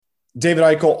David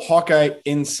Eichel, Hawkeye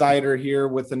Insider here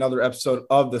with another episode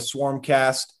of the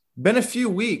Swarmcast. Been a few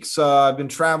weeks. I've been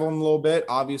traveling a little bit.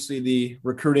 Obviously, the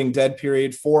recruiting dead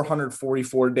period,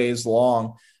 444 days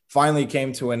long, finally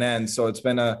came to an end. So it's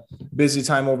been a busy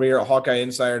time over here at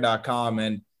HawkeyeInsider.com.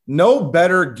 And no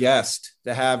better guest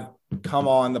to have come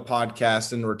on the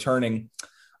podcast and returning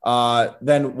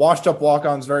than washed up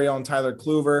walk-on's very own Tyler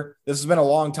Kluver. This has been a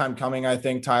long time coming, I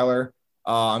think, Tyler.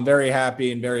 I'm very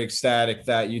happy and very ecstatic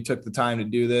that you took the time to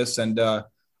do this. And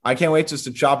I can't wait just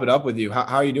to chop it up with you.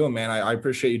 How are you doing, man? I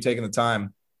appreciate you taking the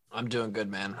time. I'm doing good,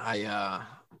 man.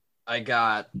 I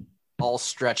got all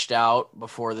stretched out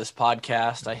before this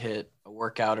podcast. I hit a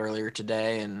workout earlier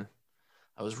today and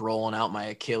I was rolling out my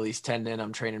Achilles tendon.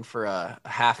 I'm training for a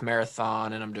half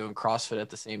marathon and I'm doing CrossFit at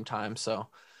the same time. So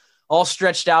all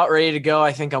stretched out, ready to go.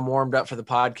 I think I'm warmed up for the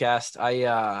podcast.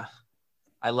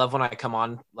 I love when I come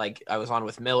on, like I was on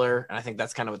with Miller, and I think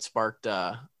that's kind of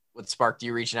what sparked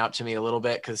you reaching out to me a little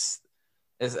bit. Cause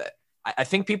I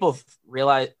think people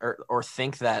realize or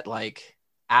think that like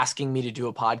asking me to do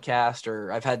a podcast,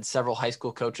 or I've had several high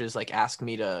school coaches like ask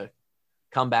me to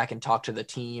come back and talk to the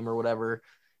team or whatever.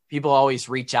 People always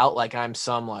reach out like I'm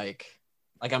some like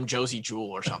I'm Josie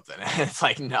Jewell or something. It's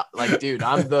like, no, like, dude,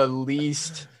 I'm the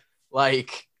least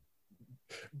like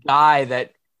guy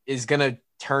that is going to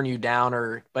turn you down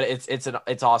but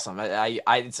it's awesome.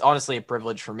 It's honestly a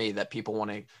privilege for me that people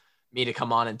want me to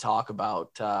come on and talk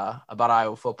about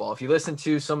Iowa football. If you listen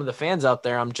to some of the fans out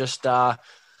there, I'm just a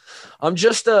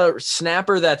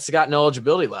snapper that's got no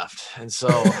eligibility left. And so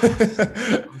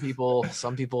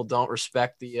some people don't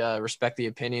respect the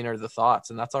opinion or the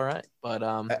thoughts, and that's all right. But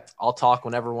I'll talk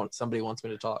whenever somebody wants me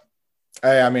to talk.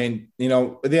 Hey, I mean, at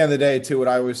the end of the day too, what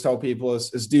I always tell people is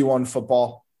D1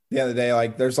 football. At the end of the day,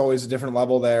 like there's always a different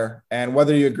level there. And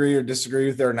whether you agree or disagree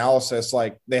with their analysis,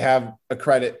 like they have a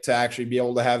credit to actually be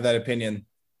able to have that opinion.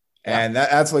 Yeah. And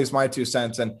that's at least my 2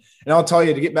 cents. And I'll tell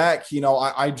you, to get back,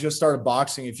 I just started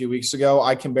boxing a few weeks ago.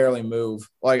 I can barely move.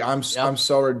 Like I'm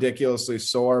so ridiculously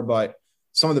sore, but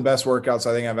some of the best workouts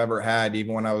I think I've ever had,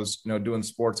 even when I was, doing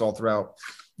sports all throughout,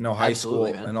 high school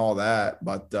and all that.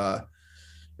 But,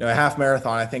 a half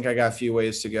marathon, I think I got a few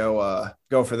ways to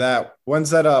go for that. When's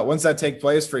that take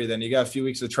place for you then? You got a few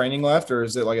weeks of training left, or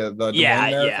is it like the Des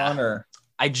Moines marathon? Or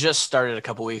I just started a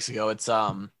couple weeks ago. It's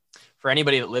for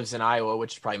anybody that lives in Iowa,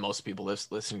 which is probably most people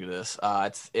listening to this.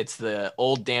 It's the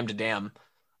old Dam to Dam.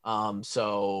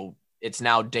 So it's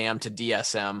now Dam to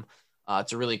DSM.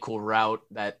 It's a really cool route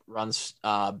that runs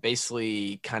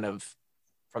basically kind of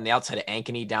from the outside of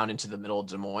Ankeny down into the middle of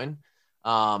Des Moines.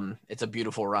 It's a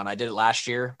beautiful run. I did it last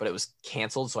year, but it was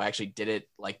canceled. So I actually did it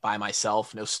like by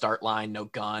myself, no start line, no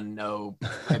gun, no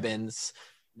ribbons,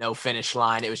 no finish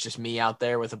line. It was just me out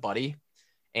there with a buddy,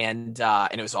 and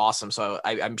it was awesome. So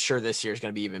I'm sure this year is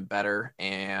going to be even better.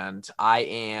 And I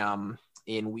am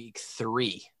in week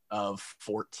 3 of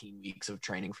 14 weeks of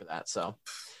training for that. So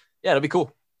yeah, it'll be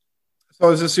cool.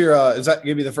 So is this your, is that going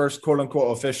to be the first quote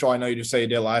unquote official? I know you just say you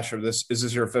did last year. Is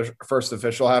this your first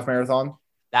official half marathon?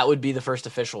 That would be the first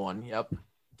official one. Yep.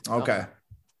 Okay.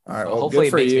 All right. Well, hopefully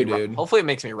good for you, dude. Hopefully it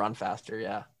makes me run faster.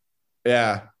 Yeah.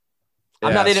 Yeah.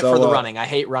 I'm not in it for the running. I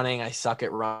hate running. I suck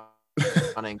at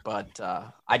running, but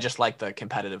I just like the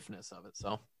competitiveness of it.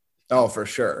 So. Oh, for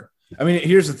sure. I mean,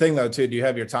 here's the thing though, too. Do you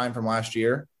have your time from last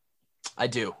year? I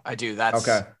do. That's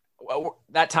okay.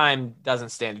 That time doesn't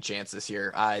stand a chance this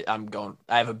year. I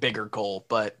have a bigger goal,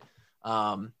 but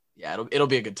yeah, it'll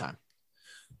be a good time.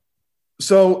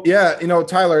 So, yeah,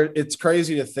 Tyler, it's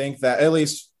crazy to think that, at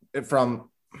least from,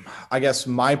 I guess,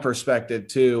 my perspective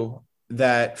too,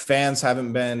 that fans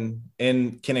haven't been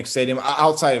in Kinnick Stadium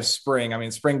outside of spring. I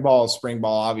mean, spring ball is spring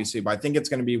ball, obviously, but I think it's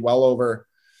going to be well over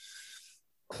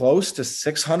close to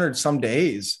 600 some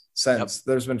days since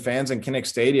there's been fans in Kinnick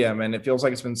Stadium. And it feels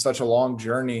like it's been such a long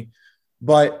journey.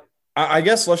 But I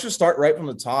guess let's just start right from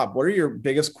the top. What are your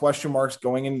biggest question marks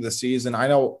going into the season? I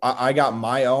know I got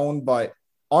my own, but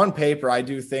on paper, I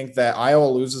do think that Iowa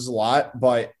loses a lot,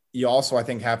 but you also, I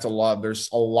think, have to love. There's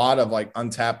a lot of like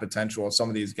untapped potential of some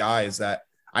of these guys that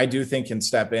I do think can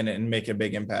step in and make a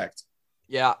big impact.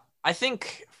 Yeah, I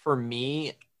think for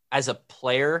me as a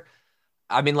player,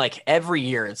 I mean, like every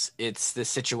year it's this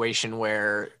situation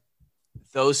where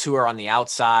those who are on the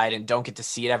outside and don't get to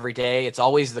see it every day, it's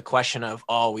always the question of,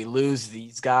 oh, we lose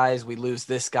these guys, we lose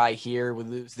this guy here, we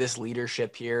lose this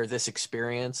leadership here, this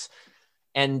experience.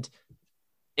 And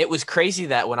it was crazy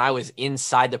that when I was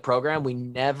inside the program, we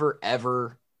never,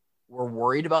 ever were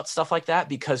worried about stuff like that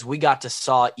because we got to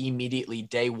saw immediately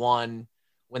day one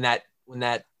when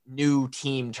that new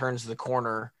team turns the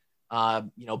corner,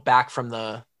 back from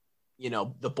the,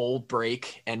 the bold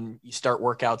break and you start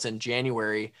workouts in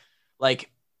January,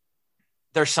 like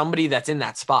there's somebody that's in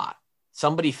that spot.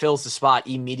 Somebody fills the spot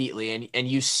immediately, and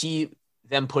you see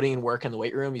them putting in work in the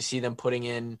weight room. You see them putting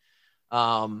in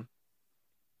the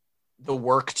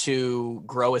work to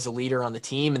grow as a leader on the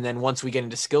team. And then once we get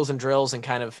into skills and drills and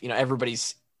kind of,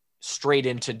 everybody's straight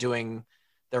into doing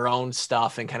their own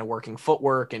stuff and kind of working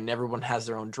footwork, and everyone has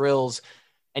their own drills.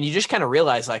 And you just kind of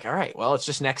realize like, all right, well, it's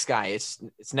just next guy. It's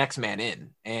next man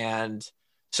in. And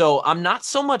so I'm not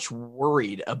so much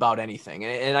worried about anything.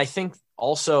 And I think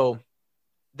also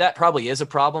that probably is a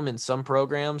problem in some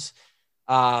programs.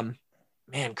 Man,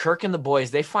 Kirk and the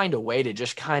boys, they find a way to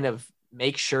just kind of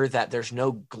make sure that there's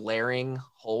no glaring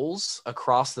holes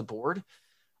across the board.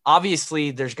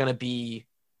 Obviously, there's going to be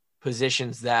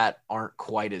positions that aren't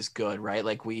quite as good, right?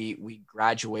 Like we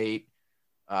graduate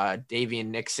Davian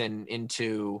Nixon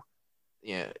into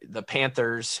the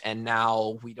Panthers, and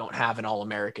now we don't have an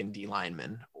All-American D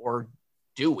lineman, or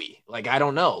do we? Like, I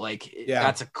don't know. Like,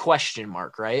 that's a question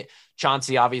mark, right?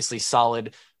 Chauncey, obviously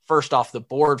solid first off the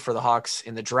board for the Hawks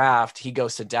in the draft. He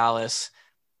goes to Dallas.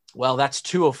 Well, that's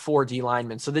 2 of 4 D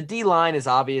linemen. So the D line is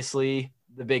obviously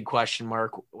the big question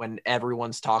mark when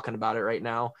everyone's talking about it right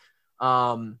now.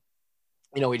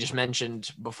 We just mentioned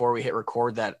before we hit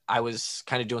record that I was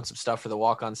kind of doing some stuff for the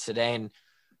walk-ons today. And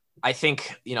I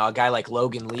think, a guy like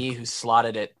Logan Lee, who's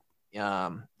slotted at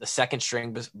the second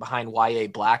string behind Y.A.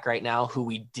 Black right now, who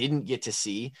we didn't get to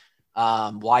see,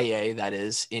 Y.A. that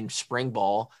is, in spring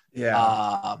ball.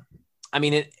 Yeah. We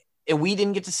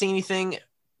didn't get to see anything,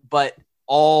 but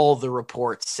all the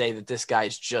reports say that this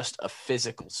guy's just a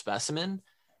physical specimen.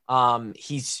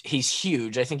 He's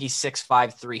huge. I think he's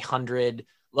 6'5", 300.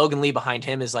 Logan Lee behind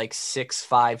him is like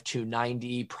 6'5",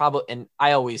 290. Probably, and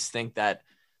I always think that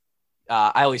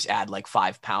I always add like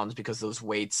 5 pounds because those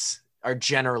weights are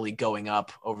generally going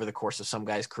up over the course of some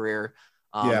guy's career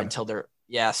until they're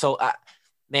So,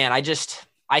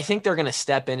 I think they're going to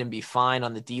step in and be fine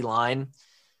on the D line.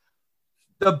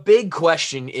 The big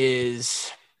question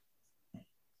is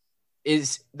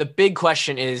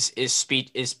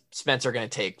Spencer going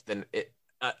to take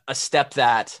a step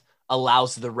that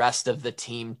allows the rest of the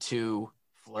team to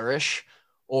flourish,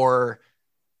 or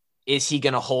is he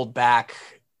going to hold back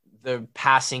the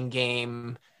passing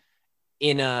game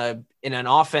in an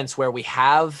offense where we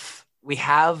have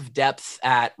depth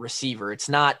at receiver? It's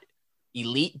not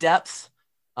elite depth.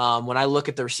 When I look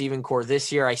at the receiving core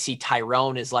this year, I see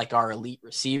Tyrone as like our elite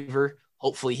receiver.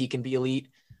 Hopefully he can be elite.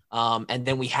 And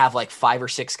then we have like 5 or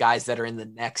 6 guys that are in the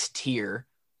next tier,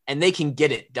 and they can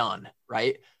get it done,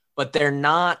 right? But they're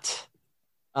not,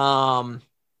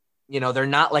 they're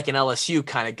not like an LSU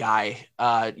kind of guy.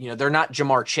 They're not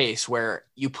Jamar Chase, where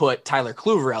you put Tyler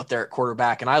Kluver out there at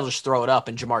quarterback and I'll just throw it up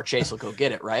and Jamar Chase will go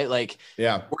get it, right? Like,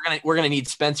 we're gonna need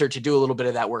Spencer to do a little bit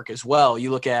of that work as well.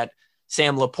 You look at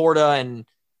Sam Laporta,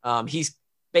 and he's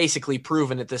basically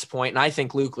proven at this point. And I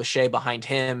think Luke Lachey behind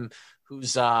him,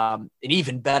 who's an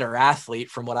even better athlete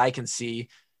from what I can see,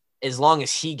 as long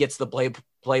as he gets the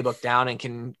playbook down and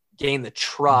can gain the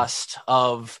trust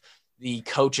of the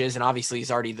coaches. And obviously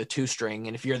he's already the 2-string.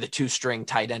 And if you're the 2-string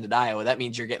tight end at Iowa, that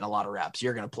means you're getting a lot of reps.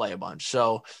 You're going to play a bunch.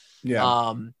 So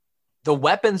the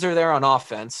weapons are there on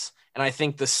offense. And I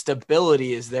think the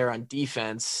stability is there on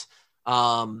defense.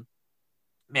 That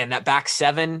back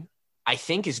 7, I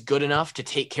think, is good enough to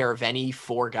take care of any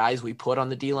 4 guys we put on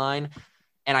the D line.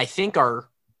 And I think our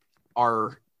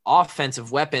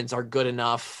offensive weapons are good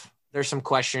enough. There's some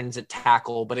questions at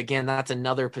tackle, but again, that's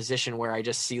another position where I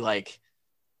just see like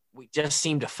we just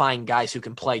seem to find guys who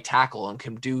can play tackle and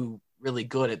can do really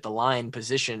good at the line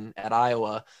position at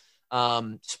Iowa.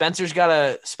 Spencer's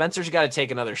got to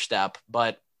take another step,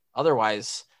 but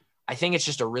otherwise, I think it's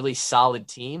just a really solid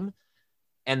team,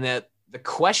 and that the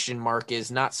question mark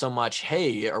is not so much,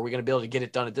 hey, are we going to be able to get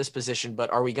it done at this position, but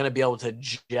are we going to be able to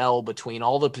gel between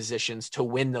all the positions to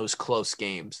win those close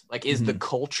games? Like, is the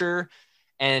culture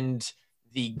and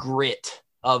the grit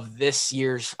of this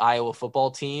year's Iowa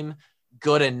football team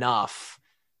good enough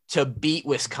to beat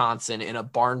Wisconsin in a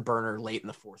barn burner late in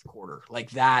the 4th quarter?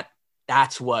 Like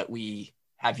that's what we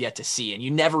have yet to see. And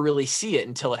you never really see it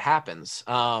until it happens.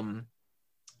 But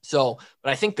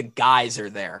I think the guys are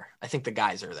there. I think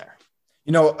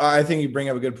you bring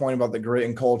up a good point about the grit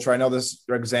and culture. I know this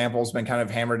example has been kind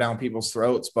of hammered down people's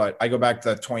throats, but I go back to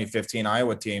the 2015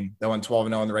 Iowa team that went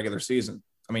 12-0 in the regular season.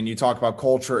 I mean, you talk about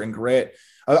culture and grit.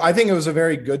 I think it was a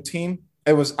very good team.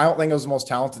 I don't think it was the most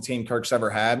talented team Kirk's ever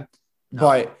had,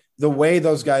 but the way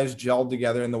those guys gelled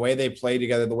together and the way they played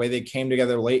together, the way they came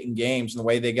together late in games and the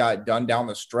way they got done down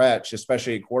the stretch,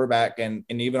 especially at quarterback and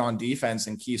even on defense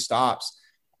and key stops,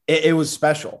 it was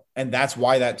special. And that's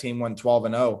why that team went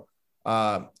 12-0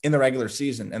 in the regular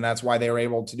season. And that's why they were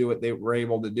able to do what they were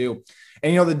able to do.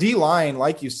 And, the D line,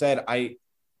 like you said, I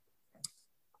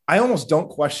almost don't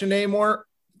question it anymore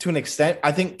to an extent.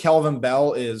 I think Kelvin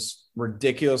Bell is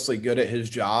ridiculously good at his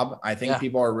job. I think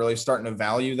people are really starting to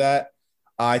value that.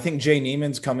 I think Jay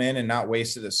Neiman's come in and not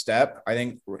wasted a step. I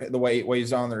think the way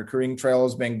he's on the recruiting trail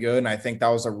has been good. And I think that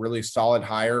was a really solid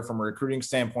hire from a recruiting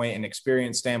standpoint and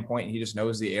experience standpoint. And he just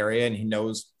knows the area and he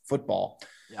knows football.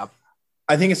 Yep.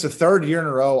 I think it's the third year in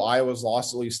a row Iowa's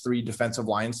lost at least 3 defensive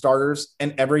line starters.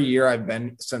 And every year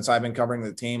since I've been covering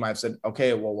the team, I've said,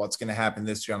 okay, well, what's going to happen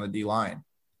this year on the D line?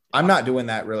 I'm not doing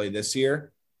that really this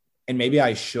year. And maybe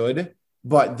I should.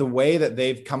 But the way that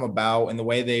they've come about and the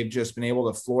way they've just been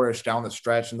able to flourish down the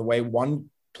stretch and the way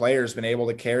one player has been able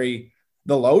to carry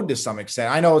the load to some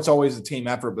extent. I know it's always a team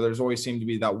effort, but there's always seemed to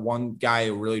be that one guy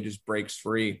who really just breaks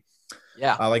free.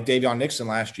 Yeah. Like Davion Nixon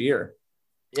last year.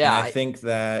 Yeah. And I think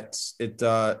that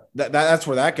that's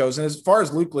where that goes. And as far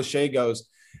as Luke Lachey goes,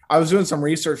 I was doing some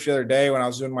research the other day when I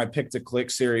was doing my Pick to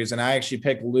Click series, and I actually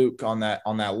picked Luke on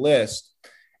that list.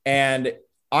 And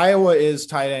Iowa is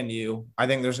tight end U. I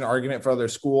think there's an argument for other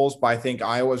schools, but I think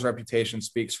Iowa's reputation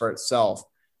speaks for itself.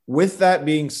 With that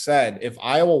being said, if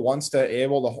Iowa wants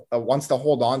to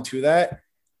hold on to that,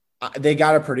 they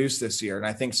got to produce this year. And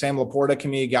I think Sam Laporta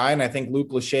can be a guy, and I think Luke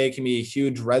Lachey can be a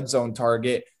huge red zone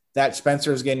target that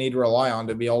Spencer is going to need to rely on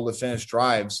to be able to finish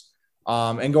drives.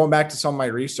 And going back to some of my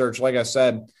research, like I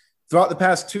said, throughout the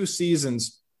past 2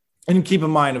 seasons, and keep in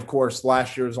mind, of course,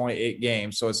 last year was only 8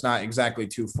 games, so it's not exactly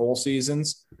 2 full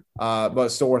seasons, but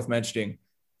it's still worth mentioning.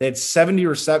 They had 70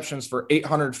 receptions for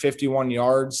 851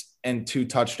 yards and 2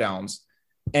 touchdowns.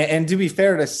 And to be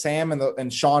fair to Sam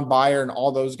and Sean Byer and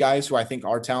all those guys who I think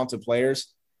are talented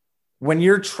players, when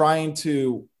you're trying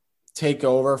to take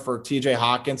over for TJ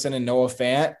Hawkinson and Noah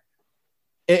Fant,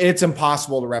 it's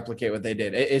impossible to replicate what they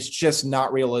did. It's just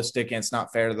not realistic, and it's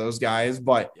not fair to those guys.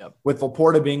 But with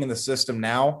Laporta being in the system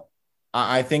now,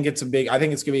 I think it's going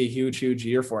to be a huge, huge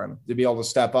year for him to be able to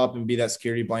step up and be that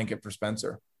security blanket for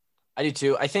Spencer. I do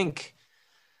too. I think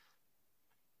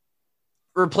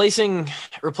replacing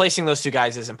those 2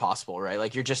 guys is impossible, right?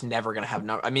 Like, you're just never going to have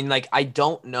I mean, like, I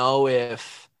don't know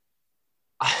if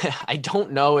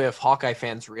Hawkeye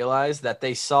fans realize that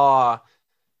they saw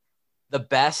the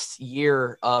best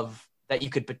year of that you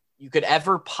could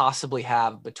ever possibly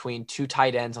have between 2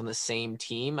 tight ends on the same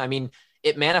team. I mean,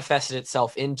 it manifested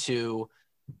itself into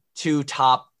 2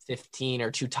 top 15 or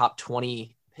 2 top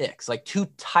 20 picks. Like, 2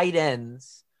 tight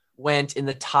ends went in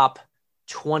the top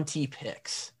 20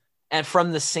 picks and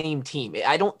from the same team.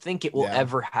 I don't think it will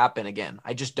ever happen again.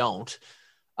 I just don't.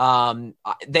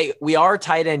 We are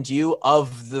tight end U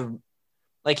of the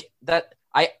like that.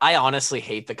 I honestly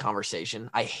hate the conversation.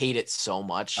 I hate it so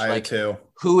much. I do too.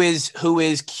 Who is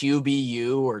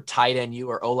QBU or tight end U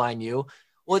or O-line U?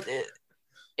 Well,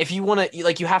 if you want to,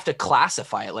 like, you have to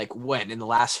classify it like when in the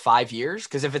last 5 years,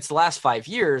 because if it's the last 5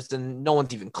 years, then no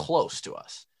one's even close to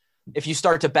us. If you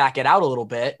start to back it out a little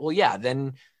bit, well, yeah,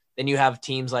 then you have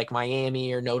teams like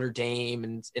Miami or Notre Dame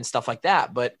and stuff like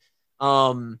that. But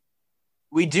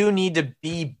we do need to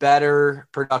be better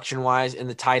production-wise in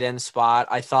the tight end spot.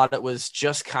 I thought it was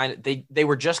just kind of they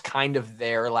were just kind of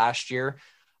there last year,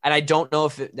 and I don't know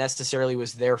if it necessarily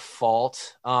was their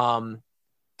fault.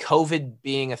 COVID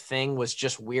being a thing was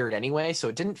just weird anyway, so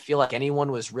it didn't feel like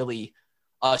anyone was really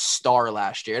a star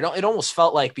last year. It almost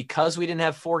felt like because we didn't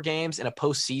have 4 games in a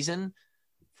postseason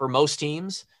for most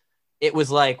teams, it was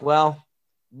like, well,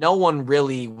 no one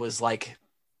really was like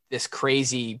this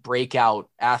crazy breakout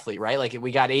athlete, right? Like,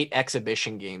 we got 8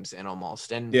 exhibition games in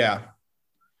almost. And yeah,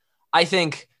 I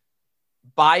think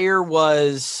Byer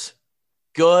was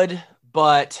good,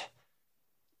 but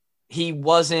he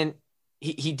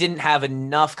didn't have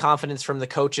enough confidence from the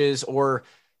coaches or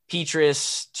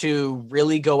Petrus to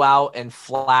really go out and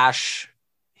flash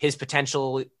his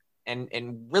potential.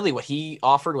 And really what he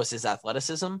offered was his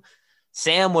athleticism.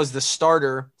 Sam was the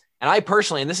starter. And I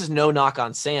personally, and this is no knock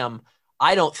on Sam,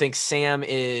 I don't think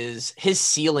his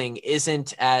ceiling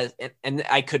isn't as, and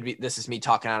this is me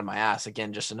talking out of my ass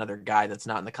again, just another guy that's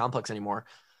not in the complex anymore.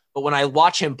 But when I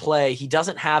watch him play, he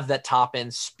doesn't have that top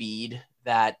end speed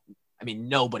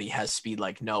nobody has speed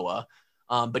like Noah.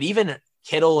 But even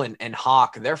Kittle and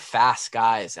Hawk, they're fast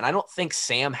guys. And I don't think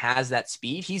Sam has that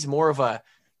speed. He's more of a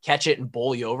catch it and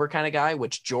bowl you over kind of guy,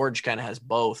 which George kind of has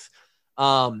both.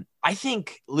 I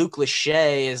think Luke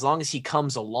Lachey, as long as he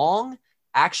comes along,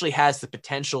 actually has the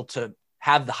potential to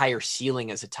have the higher ceiling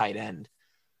as a tight end.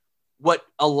 What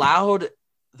allowed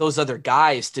those other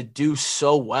guys to do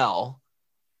so well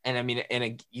And I mean,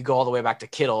 you go all the way back to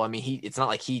Kittle. I mean, it's not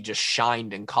like he just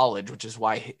shined in college, which is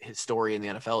why his story in the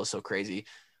NFL is so crazy.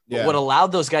 But what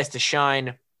allowed those guys to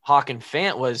shine, Hawk and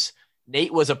Fant, was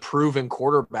Nate was a proven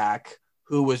quarterback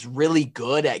who was really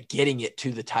good at getting it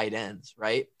to the tight ends,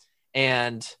 right?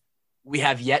 And we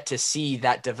have yet to see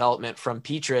that development from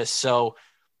Petras. So,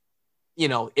 you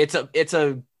know, it's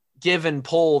a give and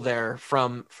pull there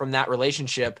from that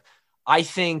relationship. I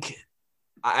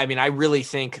really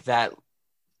think that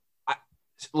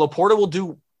Laporta will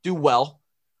do well.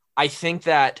 I think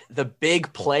that the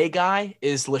big play guy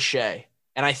is Lachey.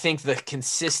 And I think the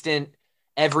consistent,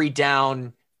 every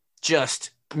down,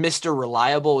 just Mr.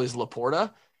 Reliable is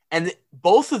Laporta. And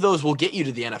both of those will get you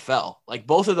to the NFL. Like,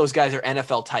 both of those guys are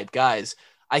NFL type guys.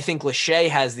 I think Lachey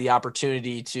has the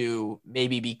opportunity to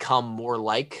maybe become more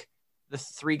like the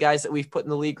three guys that we've put in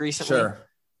the league recently. Sure.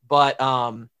 But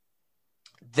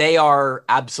they are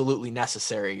absolutely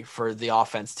necessary for the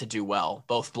offense to do well,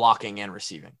 both blocking and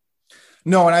receiving.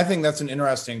 No, and I think that's an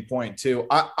interesting point too.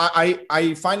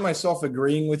 I find myself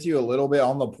agreeing with you a little bit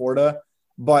on Laporta,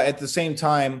 but at the same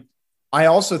time, I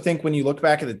also think when you look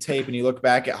back at the tape and you look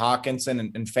back at Hawkinson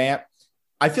and Fant,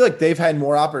 I feel like they've had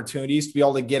more opportunities to be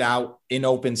able to get out in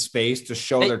open space to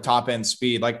show their top end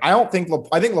speed. Like, I think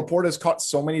Laporta's caught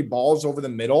so many balls over the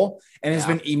middle and has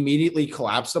been immediately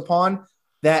collapsed upon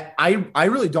that I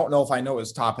really don't know if I know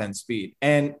his top end speed.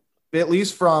 And at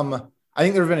least I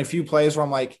think there have been a few plays where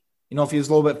I'm like, you know, if he was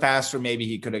a little bit faster, maybe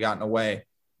he could have gotten away.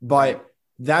 But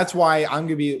that's why I'm going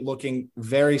to be looking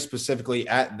very specifically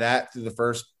at that through the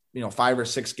first, 5 or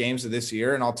 6 games of this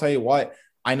year. And I'll tell you what,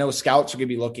 I know scouts are going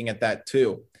to be looking at that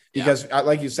too, because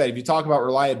like you said, if you talk about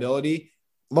reliability,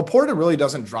 Laporta really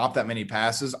doesn't drop that many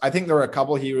passes. I think there were a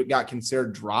couple he got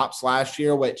considered drops last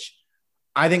year, which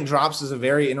I think drops is a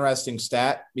very interesting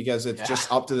stat because it's just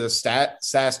up to the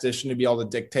statistician to be able to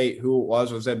dictate who it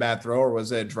was. Was it a bad throw or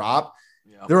was it a drop?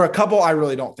 Yeah. There were a couple I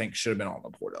really don't think should have been on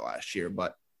Laporta last year,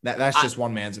 but that's just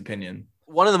one man's opinion.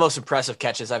 One of the most impressive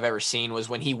catches I've ever seen was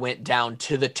when he went down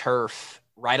to the turf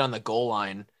right on the goal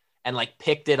line and like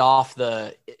picked it off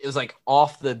it was like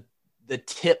off the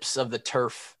tips of the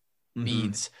turf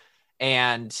beads.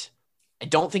 And I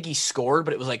don't think he scored,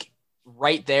 but it was like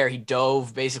right there. He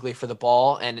dove basically for the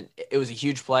ball and it was a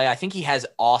huge play. I think he has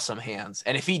awesome hands.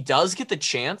 And if he does get the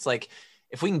chance, like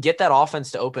if we can get that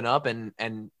offense to open up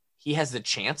and he has the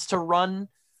chance to run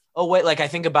away. Like I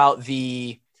think about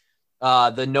the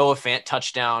Noah Fant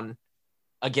touchdown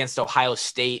against Ohio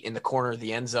State in the corner of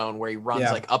the end zone where he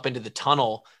runs like up into the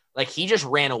tunnel. Like he just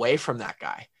ran away from that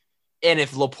guy. And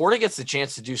if Laporta gets the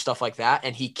chance to do stuff like that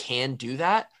and he can do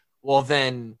that, well,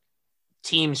 then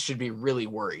teams should be really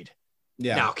worried.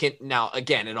 Yeah. Now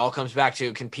again, it all comes back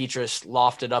to, can Petras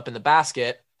loft it up in the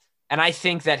basket? And I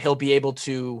think that he'll be able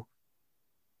to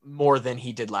more than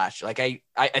he did last year. Like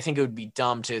I think it would be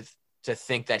dumb to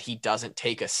think that he doesn't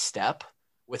take a step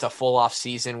with a full off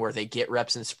season where they get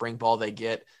reps in spring ball.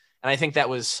 And I think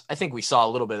we saw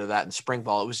a little bit of that in spring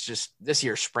ball. It was just this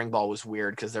year's spring ball was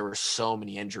weird because there were so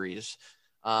many injuries.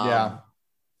 And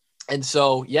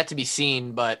so yet to be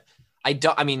seen, but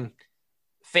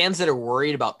fans that are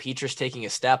worried about Petras taking a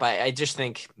step, I just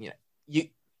think,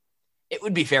 it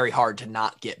would be very hard to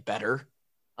not get better.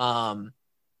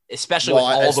 Especially with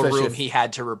all the room he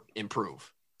had to improve.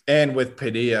 And with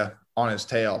Padilla on his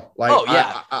tail. Like,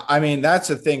 I mean, that's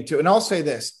the thing too. And I'll say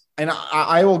this, and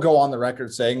I will go on the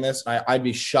record saying this. I'd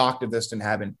be shocked if this didn't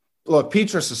happen. Look,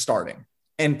 Petras is starting,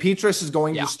 and Petras is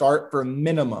going to start for a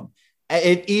minimum.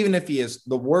 Even if he is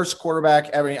the worst quarterback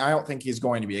ever, I don't think he's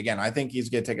going to be. Again, I think he's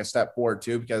going to take a step forward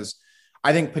too, because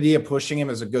I think Padilla pushing him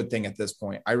is a good thing at this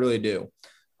point. I really do.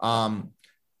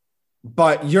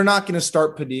 But you're not going to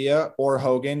start Padilla or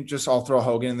Hogan. I'll throw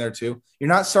Hogan in there too. You're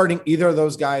not starting either of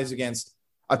those guys against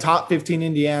a top 15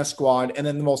 Indiana squad and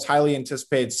then the most highly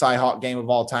anticipated Cy-Hawk game of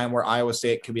all time where Iowa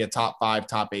State could be a top 5,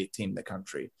 top 8 team in the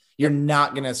country. You're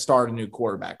not going to start a new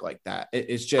quarterback like that.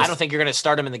 It's just – I don't think you're going to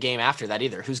start him in the game after that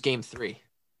either. Who's game 3?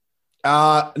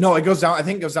 No, it goes down – I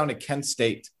think it goes down to Kent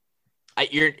State.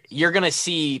 You're going to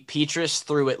see Petras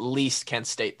through at least Kent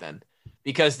State then.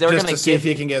 Because they're going to see if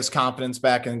he can get his confidence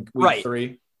back in week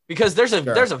 3. Because there's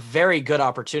a very good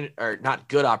opportunity, or not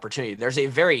good opportunity. There's a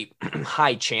very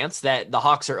high chance that the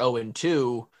Hawks are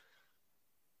 0-2.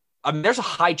 There's a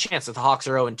high chance that the Hawks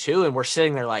are 0-2, and we're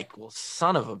sitting there like, well,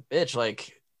 son of a bitch.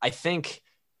 Like, I think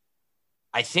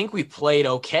we played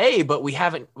okay, but we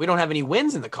don't have any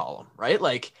wins in the column, right?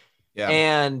 Like,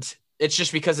 and it's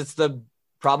just because it's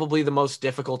probably the most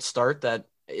difficult start that.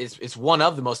 It's one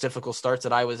of the most difficult starts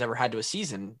that Iowa's ever had to a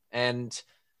season. And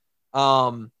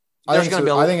I think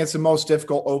it's the most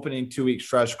difficult opening 2-week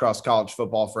stretch across college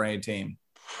football for any team.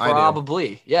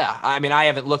 Probably. Yeah. I mean, I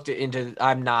haven't looked into,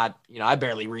 I'm not, I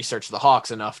barely research the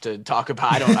Hawks enough to talk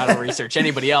about, I don't research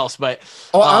anybody else, but.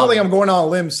 I don't think I'm going on a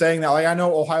limb saying that. Like, I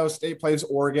know Ohio State plays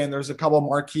Oregon. There's a couple of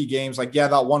marquee games. Like, yeah,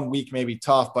 that 1 week may be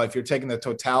tough, but if you're taking the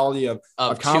totality of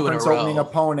a conference opening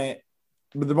opponent,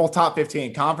 they're both top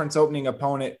 15 conference opening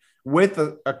opponent with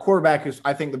a quarterback who's,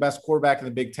 I think, the best quarterback in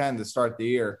the Big Ten to start the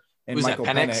year. And who's Michael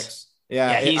Penix.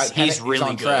 Yeah. He's really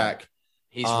on good. Track.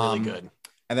 He's really good.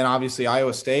 And then obviously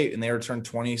Iowa State, and they returned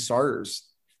 20 starters.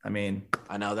 I mean,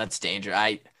 I know that's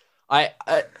dangerous.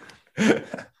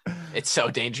 It's so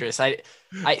dangerous.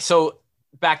 So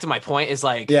back to my point is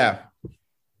like, yeah,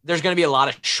 there's going to be a lot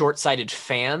of short-sighted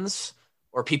fans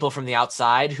or people from the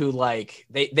outside who like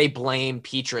they blame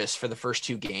Petrus for the first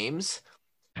two games.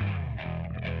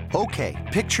 Okay,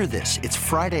 picture this. It's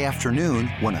Friday afternoon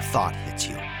when a thought hits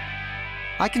you.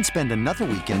 I can spend another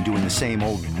weekend doing the same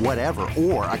old whatever,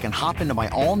 or I can hop into my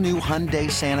all-new Hyundai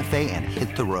Santa Fe and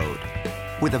hit the road.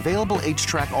 With available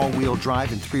H-Track all-wheel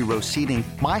drive and 3-row seating,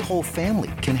 my whole family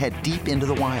can head deep into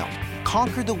the wild.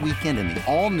 Conquer the weekend in the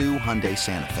all-new Hyundai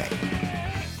Santa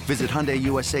Fe. Visit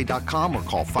HyundaiUSA.com or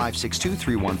call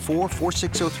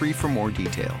 562-314-4603 for more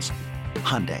details.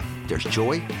 Hyundai, there's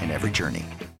joy in every journey.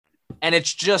 And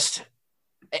it's just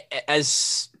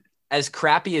as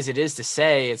crappy as it is to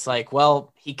say, it's like,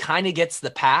 well, he kind of gets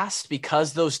the pass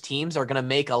because those teams are going to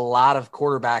make a lot of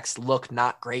quarterbacks look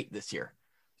not great this year.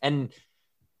 And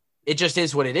it just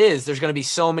is what it is. There's going to be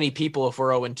so many people, if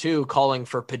we're 0-2, calling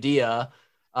for Padilla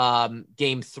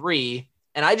game 3.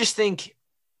 And I just think,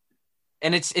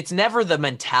 and it's never the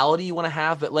mentality you want to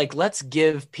have, but like, let's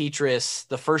give Petrus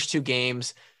the first 2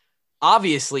 games.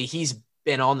 Obviously, he's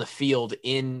been on the field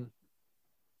in,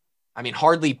 I mean,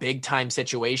 hardly big time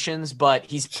situations, but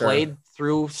he's played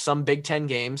through some Big Ten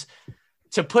games.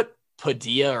 To put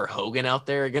Padilla or Hogan out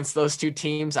there against those 2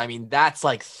 teams, I mean, that's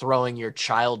like throwing your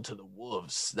child to the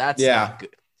wolves. That's not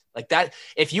good. Like that.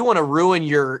 If you want to ruin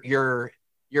your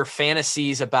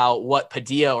fantasies about what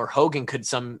Padilla or Hogan could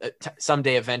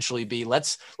someday eventually be,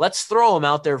 let's throw them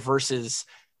out there versus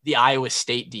the Iowa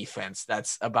State defense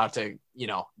that's about to,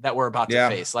 that we're about to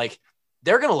face. Like,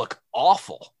 they're going to look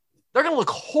awful. They're going to look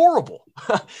horrible.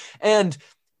 And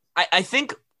I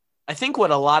think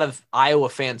what a lot of Iowa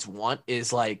fans want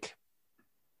is like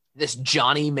this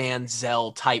Johnny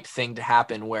Manziel type thing to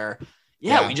happen where,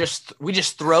 we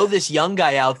just throw this young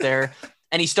guy out there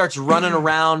and he starts running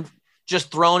around,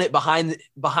 just throwing it behind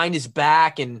his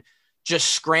back and just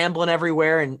scrambling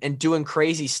everywhere and doing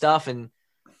crazy stuff. And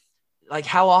like,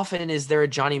 how often is there a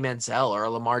Johnny Manziel or a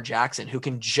Lamar Jackson who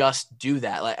can just do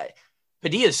that? Like,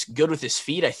 Padilla's good with his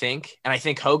feet, I think. And I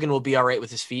think Hogan will be all right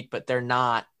with his feet, but they're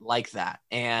not like that.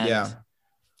 And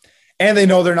and they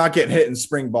know they're not getting hit in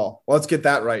spring ball. Let's get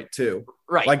that right too.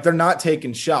 Right. Like, they're not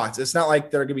taking shots. It's not like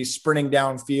they're going to be sprinting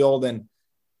downfield. And,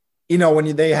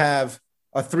 when they have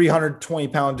a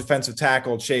 320-pound defensive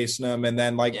tackle chasing them and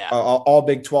then like all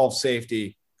Big 12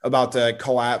 safety about to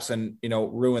collapse and,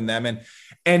 ruin them.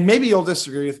 And maybe you'll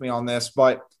disagree with me on this,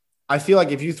 but I feel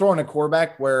like if you throw in a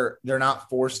quarterback where they're not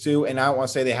forced to, and I don't want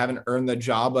to say they haven't earned the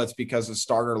job, but it's because the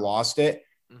starter lost it,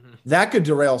 that could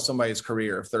derail somebody's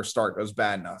career if their start goes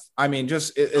bad enough. I mean,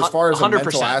 just as far as 100%. A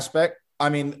mental aspect, I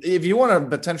mean, if you want to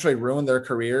potentially ruin their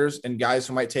careers and guys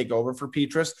who might take over for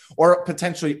Petrus or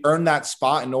potentially earn that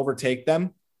spot and overtake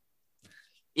them,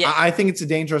 I think it's a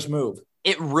dangerous move.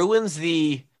 It ruins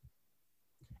this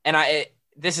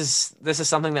is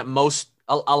something that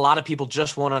a lot of people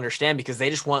just won't understand because they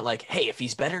just want like, hey, if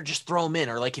he's better, just throw him in.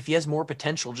 Or like, if he has more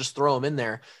potential, just throw him in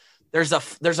there. There's a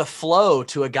flow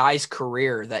to a guy's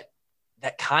career that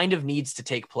kind of needs to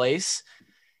take place,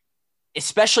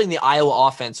 especially in the Iowa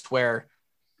offense where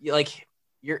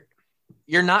you're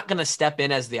not going to step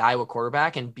in as the Iowa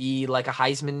quarterback and be like a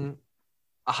Heisman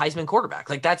quarterback.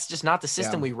 Like, that's just not the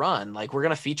system we run. Like, we're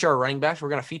going to feature our running backs. We're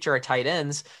going to feature our tight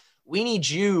ends. We need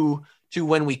you to,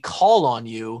 when we call on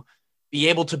you, be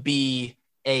able to be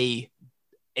an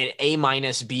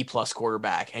A- B+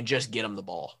 quarterback and just get him the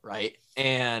ball. Right.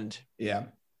 And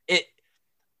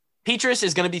Petrus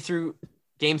is going to be through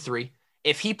game 3.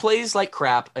 If he plays like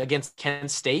crap against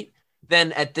Kent State,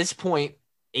 then at this point,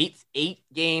 eight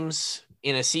games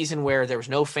in a season where there was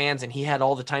no fans and he had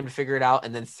all the time to figure it out.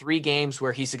 And then 3 games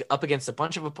where he's up against a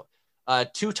bunch of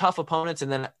 2 tough opponents and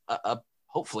then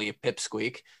hopefully a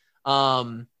pipsqueak.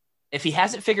 If he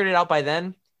hasn't figured it out by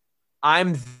then,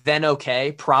 I'm then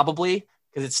okay, probably,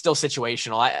 because it's still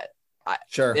situational.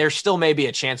 There still may be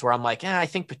a chance where I'm like, I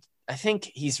think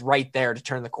he's right there to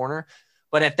turn the corner.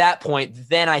 But at that point,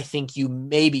 then I think you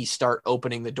maybe start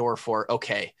opening the door for,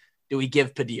 okay, do we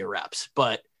give Padilla reps?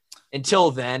 But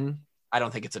until then, I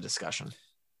don't think it's a discussion.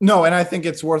 No, and I think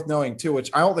it's worth knowing too, which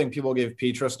I don't think people give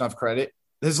Petras enough credit.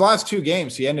 His last 2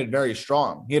 games, he ended very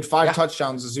strong. He had 5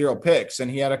 touchdowns, 0 picks,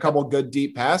 and he had a couple good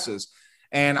deep passes.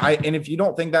 And if you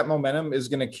don't think that momentum is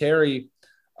going to carry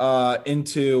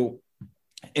into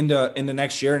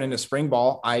next year and into spring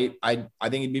ball, I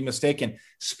think you'd be mistaken.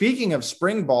 Speaking of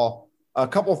spring ball, a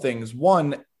couple things.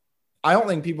 One, I don't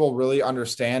think people really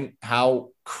understand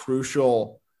how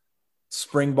crucial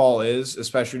spring ball is,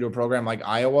 especially to a program like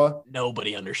Iowa.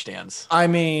 Nobody understands. I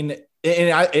mean,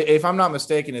 if I'm not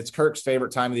mistaken, it's Kirk's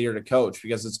favorite time of the year to coach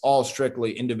because it's all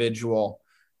strictly individual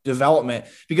development.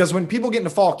 Because when people get into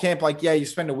fall camp, like, yeah, you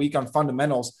spend a week on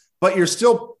fundamentals, but you're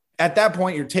still at that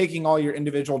point, you're taking all your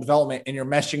individual development and you're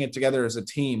meshing it together as a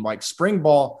team. Like spring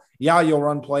ball, yeah, you'll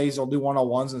run plays, you'll do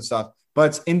one-on-ones and stuff, but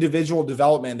it's individual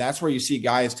development. That's where you see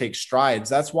guys take strides.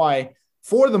 That's why,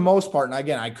 for the most part, and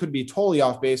again, I could be totally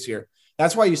off base here,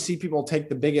 that's why you see people take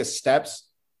the biggest steps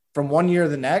from one year to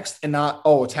the next and not,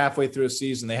 oh, it's halfway through a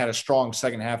season. They had a strong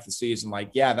second half of the season.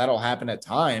 Like, yeah, that'll happen at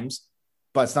times,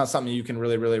 but it's not something you can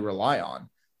really, really rely on.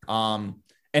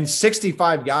 And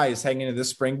 65 guys heading into this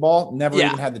spring ball never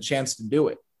even had the chance to do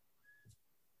it.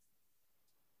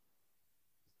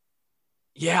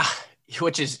 Yeah,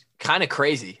 which is kind of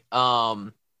crazy.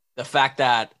 The fact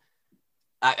that,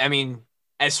 I mean,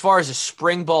 as far as a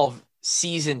spring ball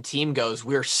season team goes,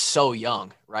 we're so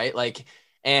young, right? Like,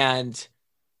 and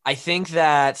I think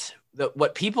that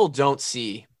what people don't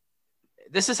see,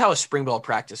 this is how a spring ball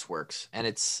practice works. And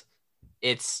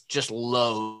it's just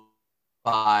low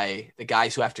by the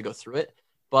guys who have to go through it.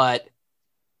 But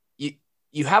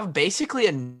you have basically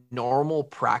a normal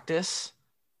practice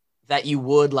that you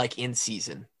would like in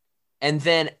season. And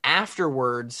then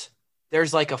afterwards,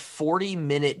 there's like a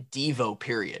 40-minute Devo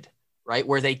period, right?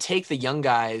 Where they take the young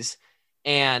guys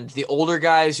and the older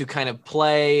guys who kind of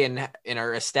play and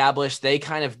are established, they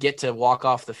kind of get to walk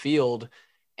off the field.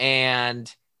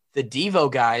 And the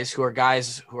Devo guys who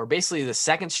are basically the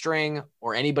second string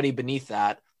or anybody beneath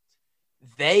that,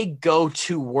 they go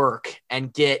to work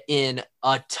and get in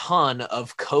a ton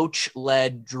of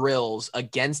coach-led drills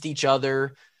against each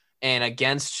other and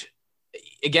against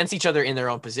each other in their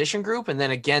own position group and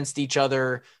then against each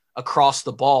other across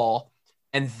the ball.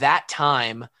 And that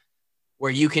time where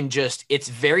you can it's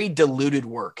very diluted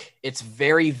work. It's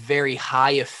very, very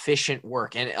high efficient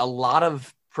work. And a lot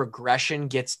of progression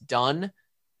gets done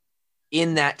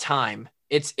in that time.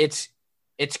 It's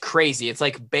crazy. It's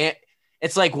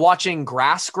like watching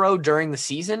grass grow during the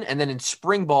season, and then in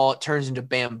spring ball, it turns into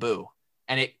bamboo,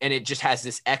 and it just has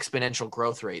this exponential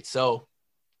growth rate. So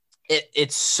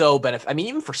it's so benefit. I mean,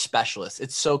 even for specialists,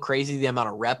 it's so crazy the amount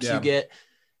of reps you get.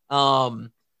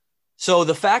 So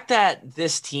the fact that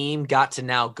this team got to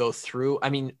now go through, I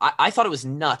mean, I thought it was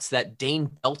nuts that Dane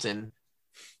Belton,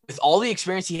 with all the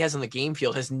experience he has on the game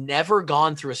field, has never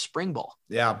gone through a spring ball.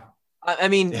 Yeah. I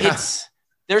mean, there's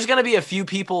going to be a few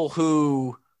people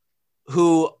who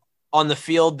on the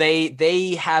field,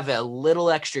 they have a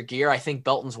little extra gear. I think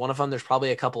Belton's one of them. There's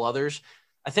probably a couple others.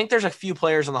 I think there's a few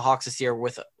players on the Hawks this year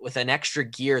with an extra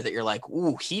gear that you're like,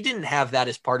 ooh, he didn't have that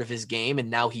as part of his game, and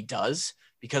now he does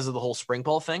because of the whole spring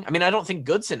ball thing. I mean, I don't think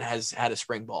Goodson has had a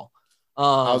spring ball.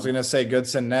 I was going to say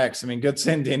Goodson next. I mean,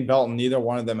 Goodson, Dane Belton, neither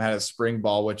one of them had a spring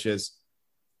ball, which is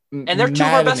and they're two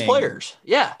of our best players.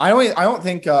 Yeah. I don't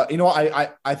think I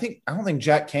don't think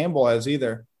Jack Campbell has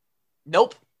either.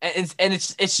 Nope. And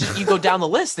it's just, you go down the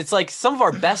list. It's like some of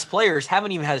our best players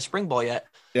haven't even had a spring ball yet.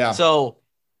 Yeah. So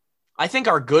I think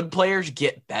our good players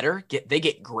get better, they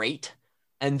get great.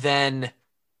 And then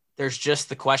there's just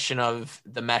the question of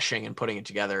the meshing and putting it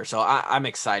together. So I'm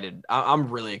excited. I'm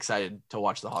really excited to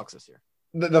watch the Hawks this year.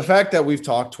 The fact that we've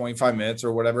talked 25 minutes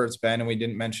or whatever it's been, and we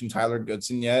didn't mention Tyler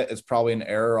Goodson yet, is probably an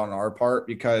error on our part,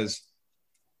 because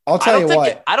I'll tell you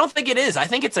what. I don't think it is. I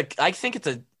think it's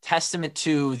a testament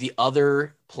to the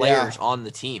other players on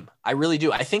the team. I really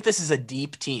do. I think this is a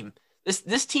deep team.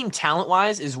 This team,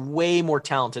 talent-wise, is way more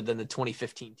talented than the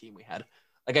 2015 team we had.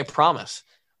 Like, I promise.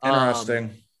 Interesting.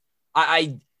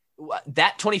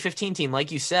 That 2015 team,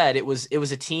 like you said, it was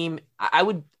a team. I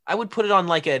would put it on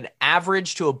like an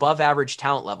average to above average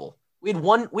talent level. We had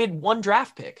one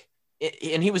draft pick,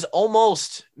 and he was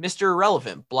almost Mr.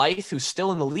 Irrelevant. Blythe, who's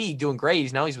still in the league doing great.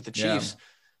 He's with the Chiefs.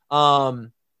 But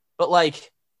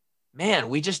like, man,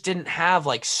 we just didn't have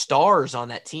like stars on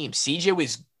that team. CJ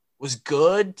was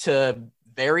good to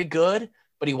very good,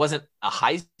 but he wasn't a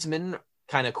Heisman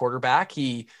kind of quarterback.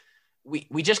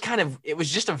 We just kind of, it was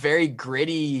just a very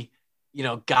gritty,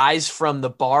 guys from the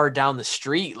bar down the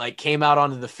street, like, came out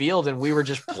onto the field, and we were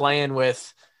just playing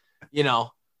with,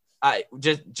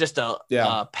 just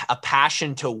a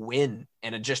passion to win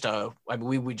and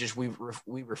we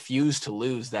refuse to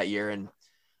lose that year. And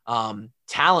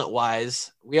talent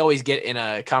wise, we always get in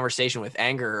a conversation with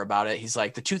Anger about it. He's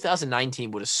like, the 2009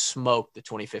 team would have smoked the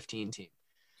 2015 team.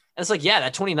 And it's like, yeah,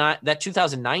 that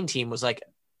 2009 team was like,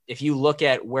 if you look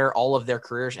at where all of their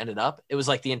careers ended up, it was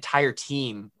like the entire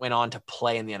team went on to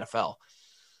play in the NFL.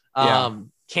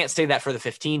 Can't say that for the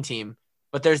 15 team,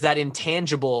 but there's that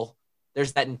intangible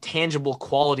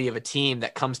quality of a team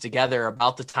that comes together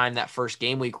about the time that first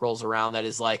game week rolls around. That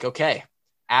is like, okay,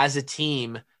 as a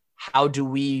team, how do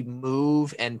we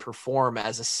move and perform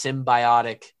as a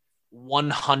symbiotic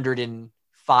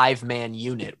 105-man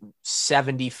unit,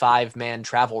 75-man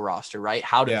travel roster, right?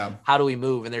 How do we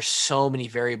move? And there's so many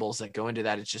variables that go into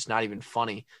that. It's just not even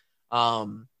funny.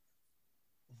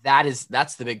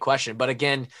 That's the big question. But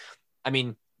again, I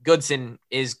mean, Goodson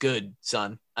is good,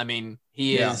 son. I mean,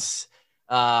 he is.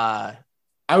 I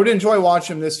would enjoy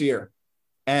watching him this year.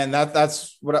 And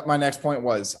that's what my next point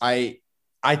was.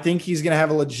 I think he's going to have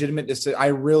a legitimate decision. I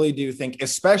really do think,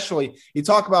 especially you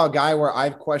talk about a guy where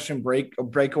I've questioned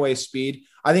breakaway speed.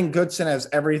 I think Goodson has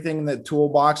everything in the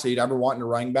toolbox that you'd ever want in a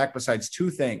running back besides two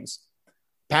things.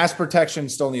 Pass protection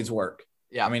still needs work.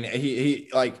 Yeah. I mean, he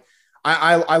like,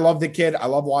 I love the kid. I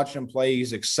love watching him play.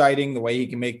 He's exciting the way he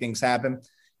can make things happen.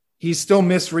 He still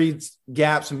misreads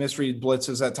gaps and misreads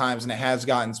blitzes at times, and it has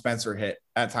gotten Spencer hit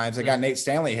at times. It got Nate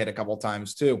Stanley hit a couple of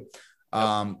times too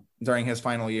during his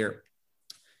final year.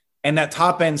 And that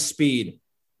top end speed,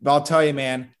 but I'll tell you,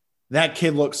 man, that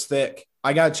kid looks thick.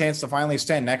 I got a chance to finally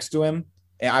stand next to him.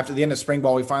 And after the end of spring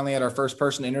ball, we finally had our first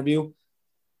person interview.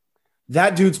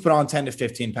 That dude's put on 10 to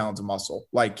 15 pounds of muscle.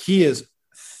 Like, he is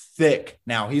thick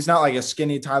now. He's not like a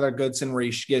skinny Tyler Goodson where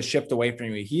he gets shipped away from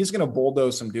you. He's going to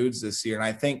bulldoze some dudes this year. And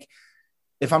I think,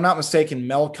 if I'm not mistaken,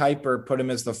 Mel Kiper put him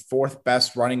as the fourth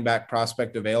best running back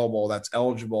prospect available that's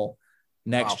eligible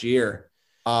next year.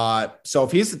 So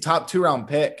if he's the top 2-round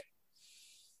pick,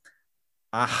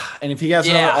 and if he has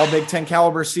another all Big Ten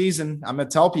caliber season, I'm going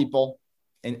to tell people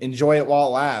and enjoy it while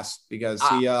it lasts, because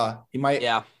he might,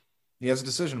 he has a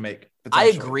decision to make. I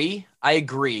agree.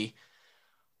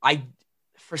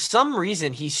 For some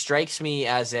reason, he strikes me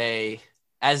as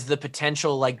the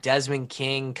potential, like, Desmond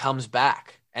King comes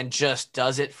back and just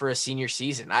does it for a senior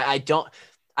season. I don't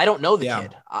know the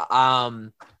kid.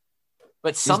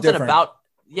 But something about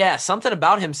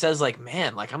him says, like,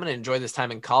 man, like, I'm going to enjoy this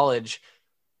time in college.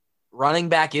 Running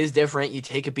back is different. You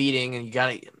take a beating, and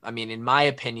in my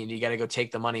opinion, you got to go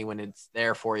take the money when it's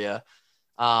there for you.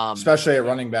 Especially at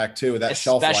running back too, that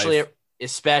shelf life.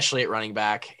 Especially at running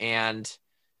back. And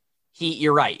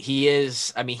you're right. He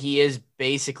is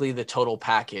basically the total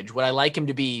package. Would I like him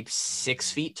to be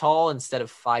 6 feet tall instead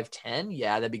of 5'10"?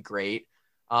 Yeah, that'd be great.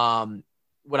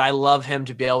 Would I love him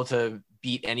to be able to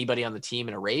beat anybody on the team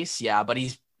in a race? Yeah, but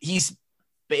he's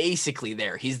basically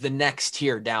there. He's the next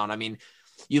tier down. I mean,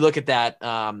 you look at that.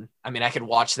 I could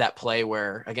watch that play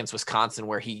where against Wisconsin,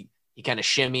 where he kind of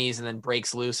shimmies and then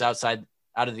breaks loose out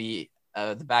of the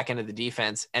back end of the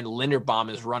defense, and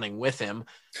Linderbaum is running with him.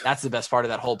 That's the best part of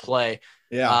that whole play.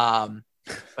 Yeah.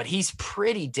 But he's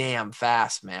pretty damn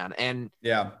fast, man. And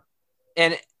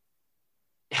in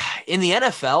the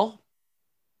NFL,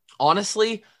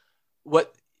 honestly,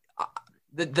 what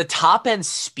the top end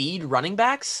speed running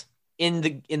backs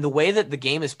in the way that the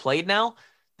game is played now,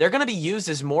 they're going to be used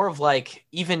as more of like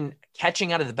even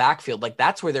catching out of the backfield. Like,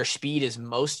 that's where their speed is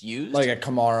most used. Like a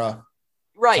Kamara.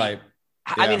 Right. Type.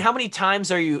 I mean, how many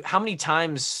times,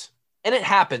 and it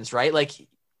happens, right? Like,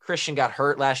 Christian got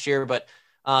hurt last year, but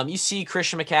you see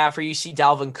Christian McCaffrey, you see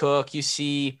Dalvin Cook, you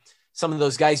see some of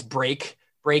those guys break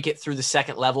it through the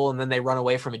second level, and then they run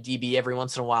away from a DB every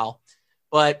once in a while.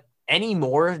 But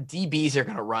anymore, DBs are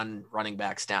going to run running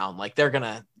backs down. Like,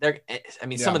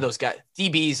 some of those guys,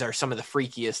 DBs are some of the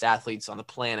freakiest athletes on the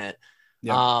planet.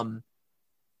 Yeah.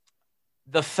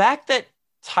 The fact that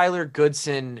Tyler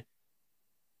Goodson,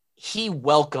 he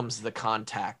welcomes the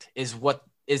contact is what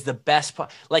is the best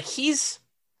part. Like, he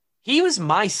was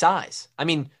my size. I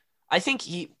mean, I think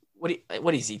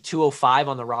what is he, 205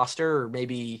 on the roster, or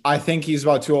maybe? I think he's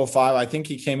about 205. I think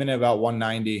he came in at about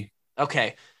 190.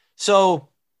 Okay. So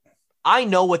I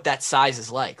know what that size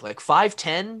is like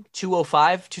 5'10",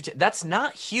 205, 210. That's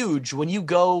not huge when you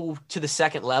go to the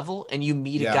second level and you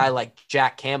meet a guy like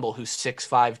Jack Campbell, who's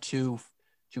 6'5",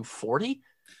 240.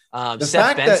 The Seth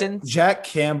fact Benson. that Jack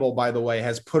Campbell, by the way,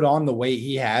 has put on the weight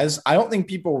he has, I don't think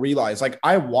people realize. Like,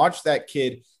 I watched that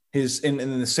kid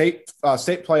in the state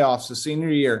playoffs the senior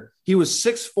year. He was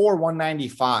 6'4",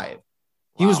 195.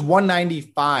 He was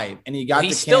 195, and he got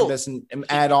the canvas and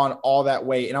add on all that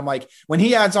weight. And I'm like, when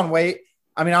he adds on weight,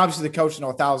 I mean, obviously the coach know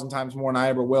 1,000 times more than I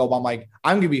ever will, but I'm like,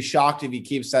 I'm going to be shocked if he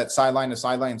keeps that sideline to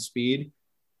sideline speed.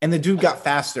 And the dude got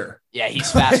faster. Yeah,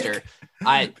 he's faster.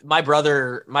 My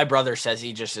brother says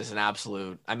he just is an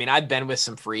absolute. I mean, I've been with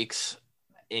some freaks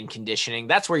in conditioning.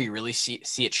 That's where you really see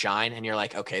it shine. And you're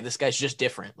like, okay, this guy's just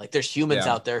different. Like there's humans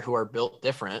out there who are built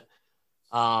different.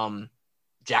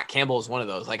 Jack Campbell is one of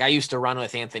those. Like I used to run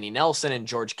with Anthony Nelson and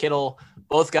George Kittle,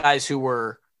 both guys who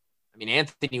were, I mean,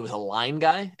 Anthony was a line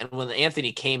guy. And when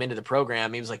Anthony came into the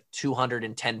program, he was like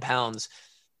 210 pounds,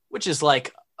 which is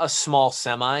like a small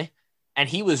semi. And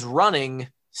he was running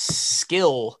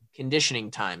skill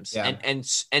conditioning times and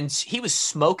he was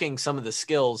smoking some of the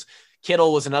skills.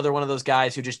 Kittle was another one of those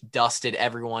guys who just dusted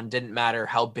everyone. Didn't matter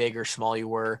how big or small you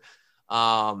were.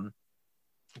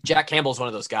 Jack Campbell's one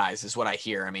of those guys is what I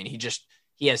hear. I mean,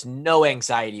 he has no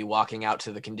anxiety walking out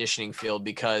to the conditioning field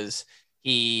because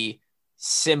he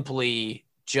simply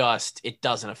it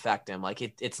doesn't affect him. Like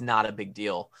it's not a big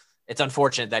deal. It's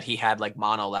unfortunate that he had like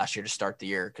mono last year to start the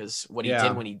year because what he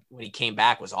did when he came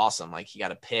back was awesome. Like he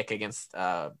got a pick against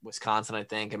Wisconsin, I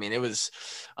think. I mean, it was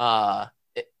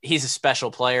he's a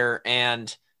special player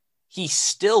and he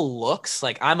still looks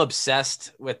like I'm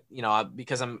obsessed with,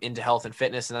 because I'm into health and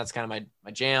fitness and that's kind of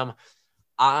my jam.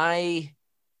 I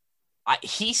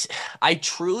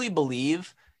truly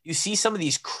believe you see some of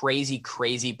these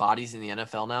crazy bodies in the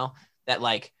NFL now that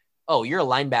like, oh, you're a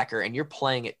linebacker and you're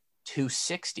playing at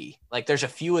 260. Like there's a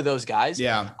few of those guys.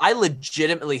 Yeah. I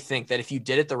legitimately think that if you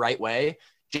did it the right way,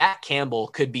 Jack Campbell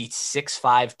could be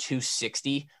 6'5",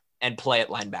 260 and play at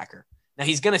linebacker. Now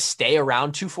he's going to stay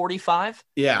around 245.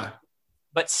 Yeah.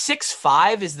 But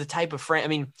 6'5" is the type of frame. I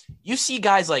mean, you see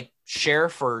guys like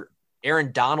Sheriff or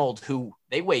Aaron Donald who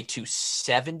they weigh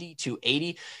 270,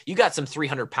 280. You got some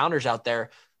 300 pounders out there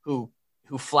who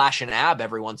flash an ab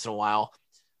every once in a while.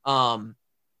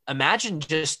 Imagine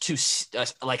just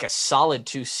like a solid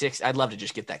 260. I'd love to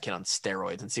just get that kid on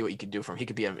steroids and see what you could do from him. He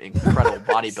could be an incredible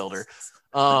bodybuilder.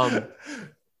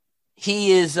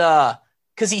 He is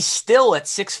because he's still at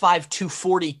 6'5",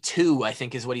 242, I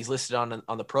think is what he's listed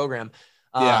on the program.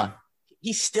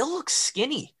 He still looks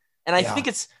skinny. And I think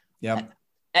it's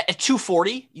at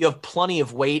 240, you have plenty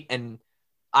of weight. And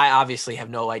I obviously have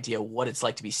no idea what it's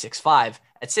like to be 6'5".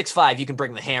 At 6'5", you can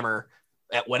bring the hammer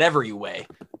at whatever you weigh.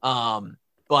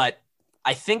 But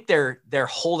I think they're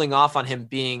holding off on him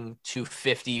being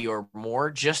 250 or more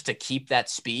just to keep that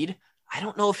speed. I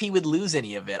don't know if he would lose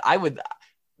any of it.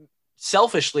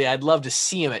 Selfishly, I'd love to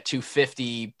see him at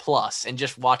 250 plus and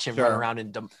just watch him run around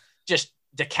and just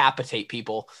decapitate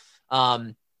people.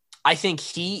 I think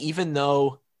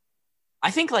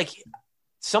like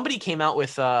somebody came out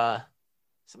with like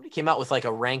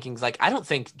a rankings. Like, I don't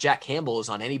think Jack Campbell is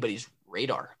on anybody's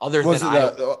radar other than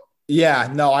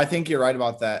I think you're right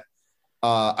about that.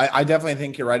 I definitely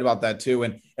think you're right about that too.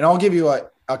 And I'll give you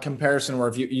a comparison where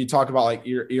if you talk about like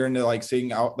you're into like seeing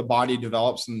how the body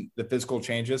develops and the physical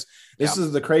changes. This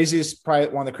is probably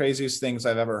one of the craziest things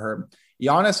I've ever heard.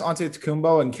 Giannis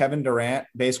Antetokounmpo and Kevin Durant,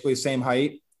 basically same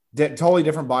height, totally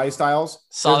different body styles.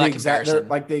 They're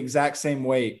like the exact same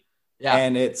weight. Yeah.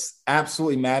 And it's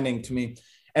absolutely maddening to me.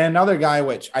 And another guy,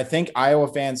 which I think Iowa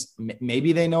fans,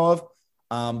 maybe they know of,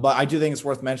 but I do think it's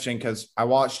worth mentioning because I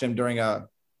watched him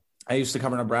I used to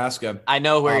cover Nebraska. I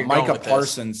know where you're Micah going with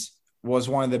Parsons was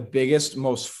one of the biggest,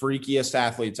 most freakiest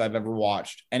athletes I've ever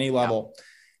watched, any level.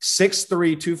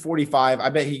 6'3", 245. I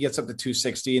bet he gets up to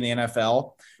 260 in the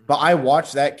NFL. But I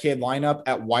watched that kid line up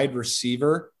at wide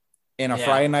receiver in a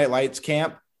Friday Night Lights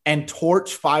camp and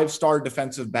torch 5-star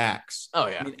defensive backs. Oh,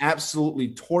 yeah. I mean,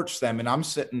 absolutely torch them. And I'm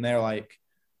sitting there like,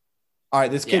 all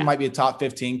right, this kid might be a top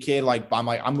 15 kid.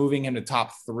 I'm moving him to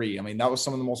top 3. I mean, that was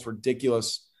some of the most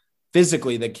ridiculous.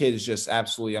 Physically, the kid is just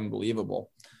absolutely unbelievable.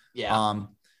 Yeah.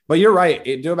 But you're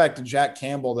right. Go back to Jack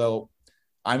Campbell, though.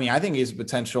 I mean, I think he's a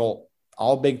potential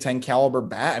all Big Ten caliber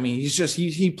bat. I mean,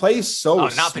 he plays so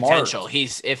not smart. Potential.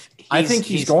 I think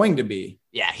he's going to be.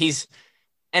 Yeah,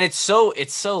 and it's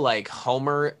so like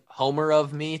Homer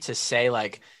of me to say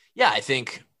like, yeah, I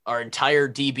think our entire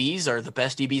DBs are the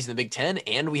best DBs in the Big Ten,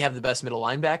 and we have the best middle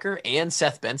linebacker, and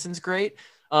Seth Benson's great.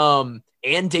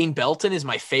 And Dane Belton is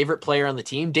my favorite player on the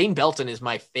team. Dane Belton is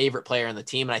my favorite player on the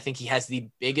team, and I think he has the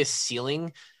biggest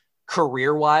ceiling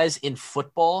career-wise in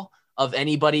football of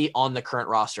anybody on the current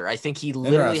roster. I think he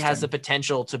literally has the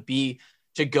potential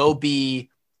to go be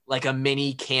like a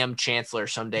mini Cam Chancellor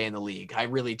someday in the league. I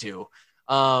really do.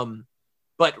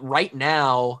 But right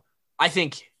now, I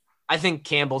think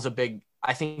Campbell's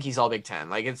I think he's all Big Ten.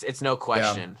 Like it's no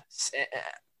question. Yeah.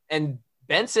 And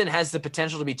Benson has the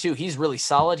potential to be too. He's really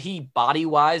solid. He body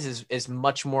wise is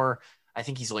much more I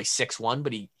think he's like 6'1",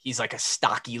 but he's like a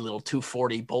stocky little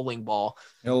 240 bowling ball.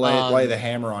 He'll lay the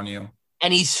hammer on you.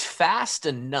 And he's fast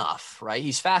enough, right?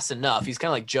 He's fast enough. He's kind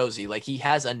of like Josie. Like, he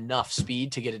has enough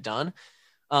speed to get it done.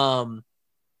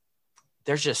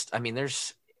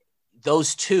 There's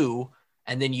those two.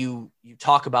 And then you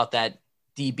talk about that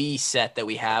DB set that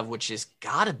we have, which has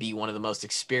got to be one of the most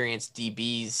experienced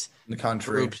DBs in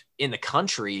the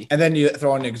country. And then you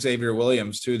throw in Xavier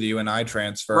Williams too, the UNI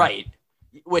transfer. Right.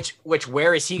 Which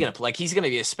where is he going to play? Like, he's going to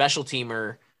be a special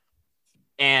teamer.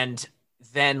 And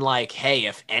then, like, hey,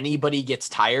 if anybody gets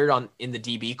tired in the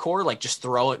DB core, like, just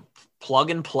throw it,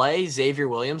 plug and play Xavier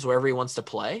Williams wherever he wants to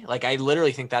play. Like, I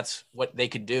literally think that's what they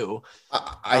could do.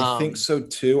 I think so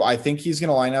too. I think he's going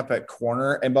to line up at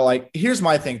corner. But like, here's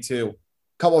my thing too.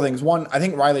 Couple of things. One, I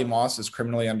think Riley Moss is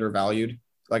criminally undervalued.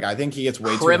 Like, I think he gets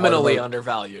way criminally too hard.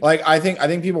 undervalued. Like, I think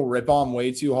people rip on him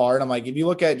way too hard. I'm like, if you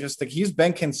look at just like, he's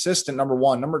been consistent. Number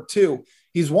one, number two,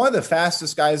 he's one of the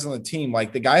fastest guys on the team.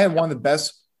 Like, the guy had one of the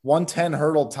best 110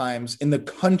 hurdle times in the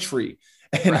country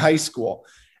in high school.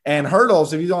 And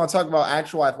hurdles, if you don't want to talk about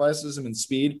actual athleticism and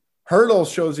speed,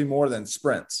 hurdles shows you more than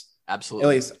sprints. Absolutely.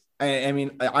 At least, I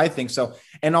mean, I think so.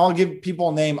 And I'll give people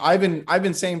a name. I've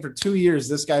been saying for 2 years,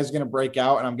 this guy's going to break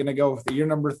out, and I'm going to go with year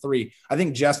number 3. I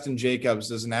think Justin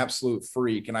Jacobs is an absolute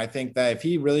freak. And I think that if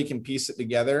he really can piece it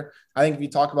together, I think if you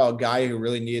talk about a guy who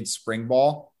really needed spring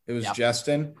ball, it was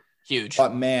Justin. Huge.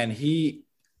 But man,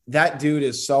 that dude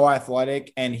is so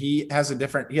athletic, and he has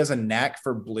a knack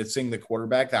for blitzing the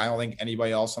quarterback that I don't think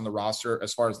anybody else on the roster,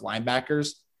 as far as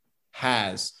linebackers,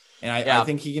 has. And I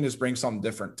think he can just bring something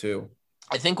different too.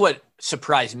 I think what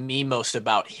surprised me most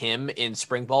about him in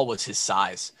spring ball was his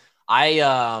size.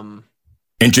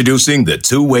 Introducing the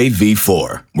Two-Way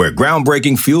V4, where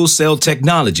groundbreaking fuel cell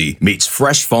technology meets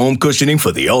fresh foam cushioning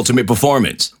for the ultimate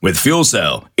performance. With Fuel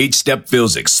Cell, each step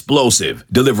feels explosive,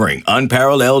 delivering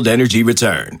unparalleled energy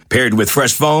return. Paired with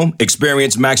fresh foam,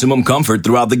 experience maximum comfort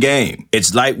throughout the game.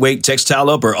 Its lightweight textile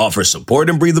upper offers support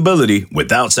and breathability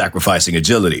without sacrificing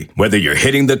agility. Whether you're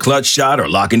hitting the clutch shot or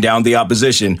locking down the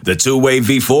opposition, the Two-Way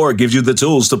V4 gives you the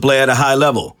tools to play at a high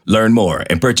level. Learn more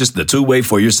and purchase the Two-Way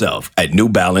for yourself at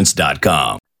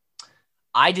newbalance.com.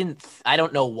 I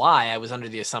don't know why I was under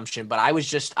the assumption, but I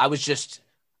looked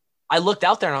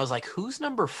out there and I was like, who's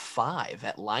number 5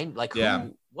 at line? Like,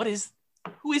 who is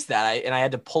that? And I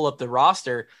had to pull up the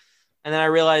roster, and then I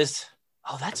realized,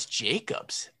 oh, that's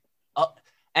Jacobs.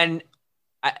 And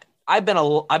I've been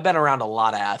around a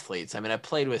lot of athletes. I mean, I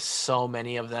played with so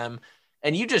many of them,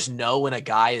 and you just know when a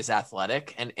guy is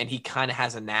athletic and he kind of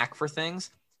has a knack for things.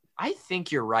 I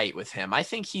think you're right with him. I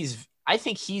think he's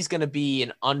going to be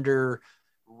an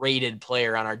underrated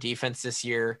player on our defense this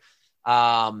year.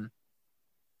 Of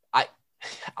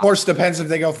course, depends if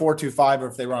they go 4-2-5 or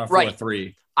if they run a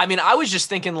 4-3. I mean, I was just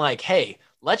thinking like, hey,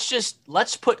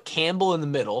 let's put Campbell in the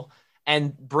middle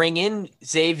and bring in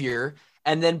Xavier,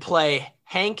 and then play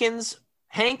Hankins,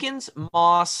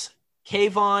 Moss,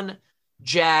 Kayvon,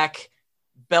 Jack,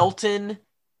 Belton,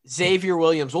 Xavier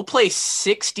Williams. We'll play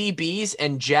 6 DBs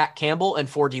and Jack Campbell and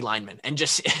 4 D linemen, and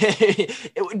just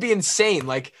it would be insane.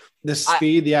 Like, the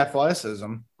speed, the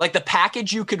athleticism, like the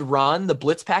package you could run, the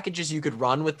blitz packages you could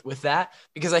run with that,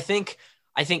 because I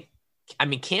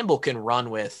mean,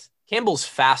 Campbell's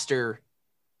faster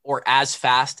or as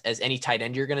fast as any tight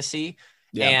end you're going to see.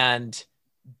 Yeah. And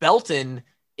Belton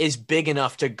is big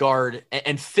enough to guard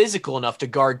and physical enough to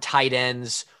guard tight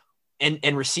ends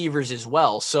and receivers as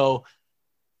well. So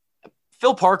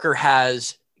Phil Parker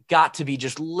has got to be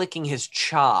just licking his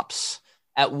chops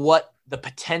at what the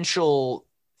potential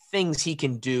things he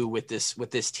can do with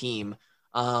this team.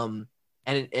 And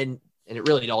it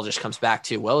really all just comes back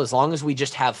to, well, as long as we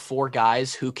just have 4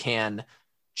 guys who can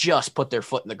just put their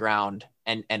foot in the ground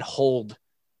and hold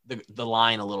the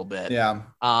line a little bit. Yeah.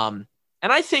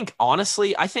 And I think,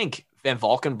 honestly, Van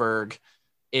Valkenburg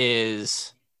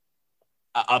is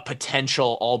a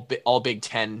potential all Big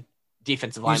Ten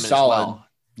defensive lineman as well.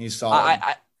 He's solid.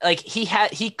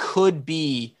 He could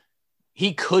be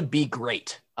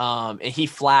great. And he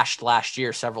flashed last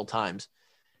year several times.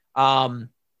 Hard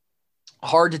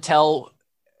to tell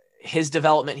his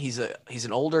development. He's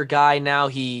an older guy now.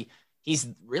 He's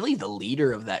really the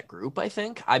leader of that group, I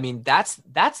think. I mean, that's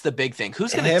the big thing.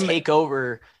 Who's going to take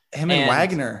over? Him and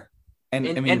Wagner.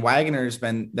 And Wagner's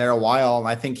been there a while, and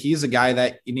I think he's a guy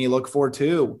that you need to look for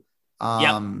too.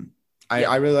 I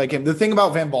really like him. The thing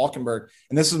about Van Valkenburg,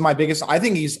 and this is my biggest, I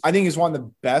think he's one of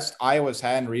the best Iowa's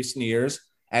had in recent years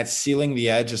at sealing the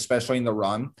edge, especially in the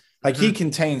run. Like, he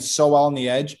contains so well on the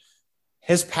edge.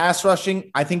 His pass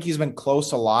rushing, I think he's been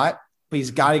close a lot, but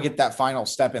he's got to get that final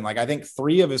step in. Like, I think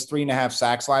 3 of his 3.5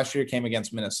 sacks last year came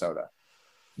against Minnesota.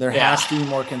 There has to be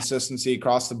more consistency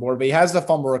across the board, but he has the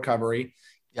fumble recovery.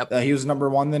 Yep. He was number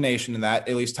 1 in the nation in that,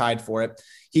 at least tied for it.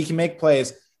 He can make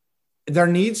plays. There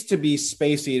needs to be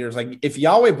space eaters. Like if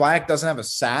Yahweh Black doesn't have a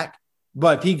sack,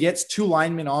 but if he gets 2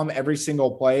 linemen on him every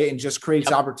single play and just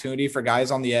creates opportunity for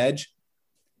guys on the edge,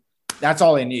 that's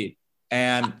all they need.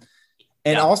 And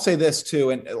I'll say this too.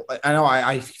 And I know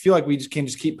I feel like we can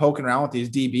just keep poking around with these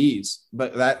DBs,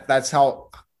 but that's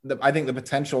how I think the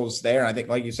potential is there. And I think,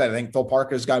 like you said, I think Phil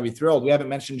Parker's got to be thrilled. We haven't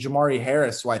mentioned Jamari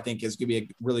Harris, who I think is going to be a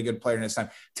really good player in this time.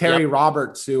 Terry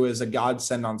Roberts, who is a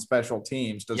godsend on special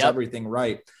teams, does everything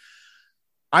right.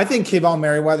 I think Kayvon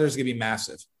Merriweather is going to be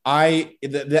massive.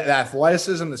 The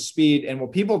athleticism, the speed, and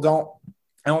what people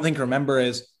I don't think remember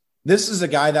is this is a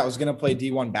guy that was going to play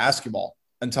D1 basketball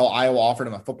until Iowa offered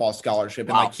him a football scholarship.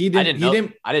 And I didn't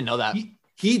know that.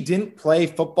 He didn't play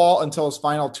football until his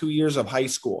final 2 years of high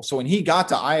school. So when he got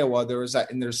to Iowa, there was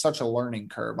that, and there's such a learning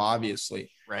curve, obviously.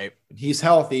 Right. He's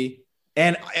healthy.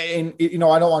 And I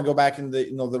don't want to go back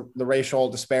into the racial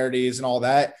disparities and all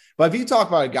that. But if you talk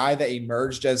about a guy that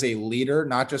emerged as a leader,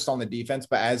 not just on the defense,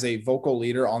 but as a vocal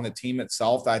leader on the team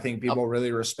itself, that I think people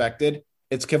really respected,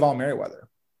 it's Kayvon Merriweather.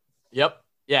 Yep.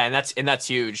 Yeah, and that's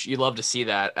huge. You love to see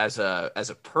that as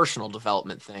a personal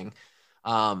development thing.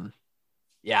 I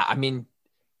mean,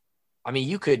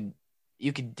 you could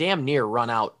damn near run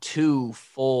out 2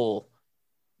 full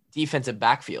defensive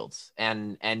backfields,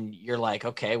 and you're like,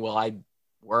 okay, well,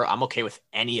 I'm okay with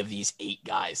any of these 8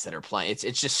 guys that are playing.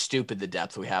 It's just stupid the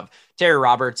depth we have. Terry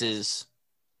Roberts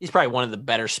he's probably one of the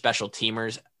better special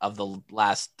teamers of the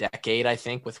last decade, I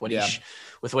think, with what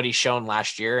he's shown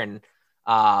last year, and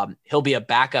he'll be a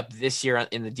backup this year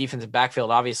in the defensive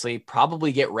backfield. Obviously,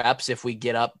 probably get reps if we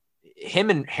get up. Him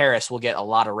and Harris will get a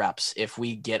lot of reps if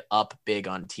we get up big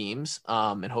on teams,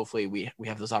 and hopefully we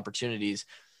have those opportunities.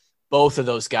 Both of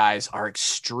those guys are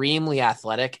extremely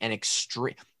athletic and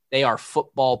they are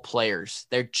football players.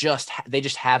 They just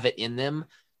have it in them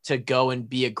to go and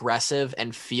be aggressive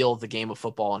and feel the game of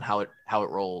football and how it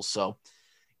rolls. So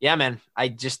yeah, man,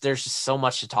 there's just so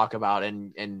much to talk about,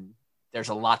 and there's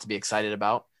a lot to be excited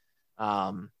about.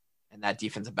 And that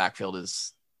defensive backfield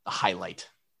is a highlight.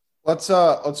 Let's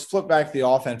flip back to the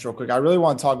offense real quick. I really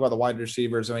want to talk about the wide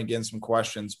receivers and get some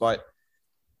questions, but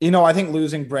I think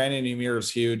losing Brandon Emir is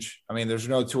huge. I mean, there's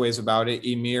no 2 ways about it.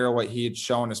 Emir, what he had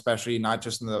shown, especially not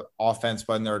just in the offense,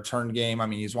 but in the return game. I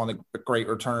mean, he's one of the great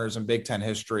returners in Big Ten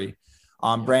history.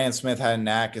 Brandon Smith had a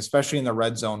knack, especially in the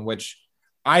red zone, which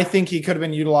I think he could have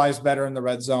been utilized better in the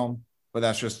red zone, but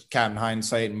that's just Captain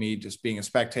hindsight and me just being a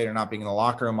spectator, not being in the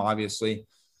locker room, obviously.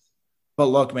 But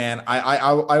look, man,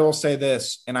 I will say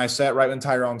this, and I said it right when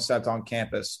Tyrone stepped on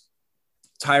campus.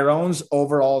 Tyrone's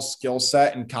overall skill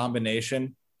set and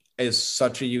combination is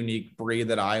such a unique breed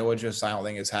that Iowa I don't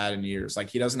think has had in years.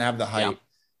 Like, he doesn't have the height. Yeah.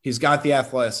 He's got the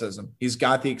athleticism. He's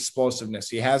got the explosiveness.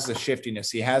 He has the shiftiness.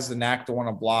 He has the knack to want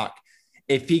to block.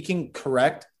 If he can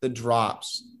correct the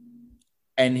drops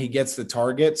and he gets the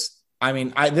targets, I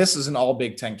mean, this is an all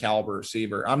Big Ten caliber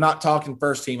receiver. I'm not talking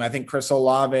first team. I think Chris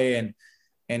Olave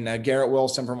and Garrett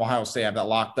Wilson from Ohio State have that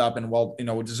locked up, and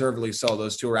deservedly so.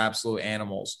 Those 2 are absolute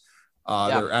animals.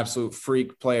 They're absolute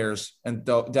freak players, and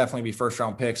they'll definitely be first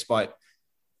round picks. But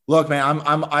look, man,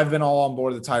 I've been all on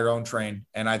board the Tyrone train,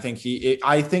 and I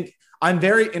think I'm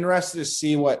very interested to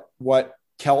see what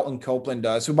Kelton Copeland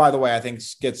does, who, by the way, I think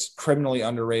gets criminally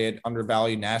underrated,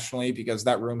 undervalued nationally, because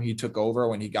that room he took over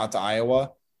when he got to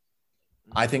Iowa,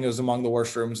 I think it was among the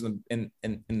worst rooms in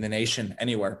the nation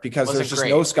anywhere, because there's just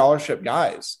no scholarship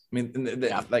guys. I mean,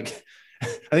 I think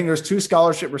there's 2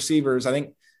 scholarship receivers. I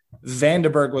think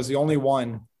Vandenberg was the only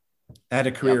one that had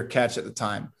a career catch at the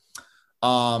time.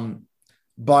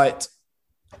 But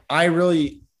I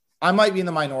might be in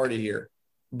the minority here,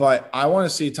 but I want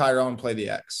to see Tyrone play the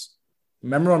X.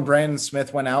 Remember when Brandon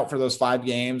Smith went out for those 5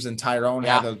 games and Tyrone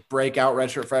had a breakout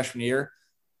redshirt freshman year?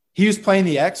 He was playing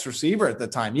the X receiver at the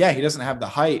time. Yeah, he doesn't have the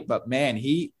height, but man,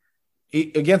 he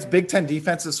against Big Ten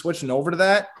defenses switching over to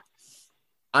that,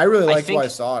 I really liked what I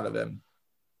saw out of him.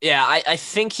 Yeah, I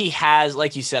think he has,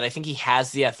 like you said, I think he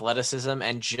has the athleticism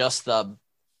and just the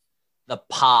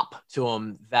pop to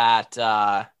him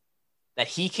that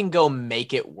he can go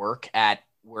make it work at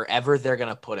wherever they're going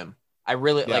to put him. I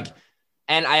really like,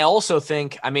 and I also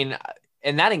think, I mean,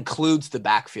 and that includes the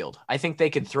backfield. I think they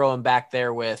could throw him back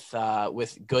there with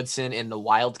Goodson in the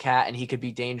Wildcat, and he could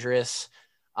be dangerous.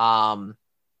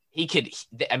 He could,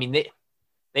 I mean,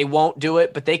 they won't do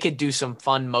it, but they could do some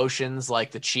fun motions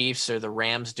like the Chiefs or the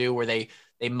Rams do, where they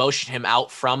motion him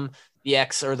out from the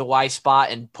X or the Y spot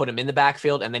and put him in the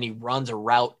backfield, and then he runs a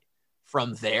route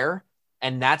from there.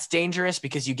 And that's dangerous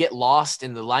because you get lost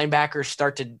and the linebackers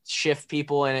start to shift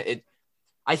people. And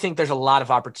I think there's a lot of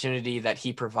opportunity that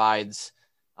he provides.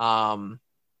 And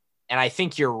I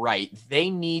think you're right.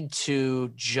 They need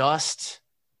to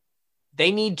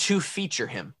feature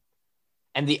him.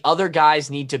 And the other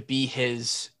guys need to be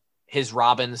his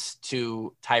Robins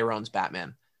to Tyrone's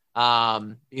Batman.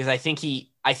 Because I think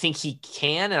he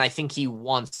can, and I think he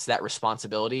wants that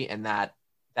responsibility and that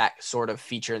sort of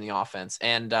feature in the offense.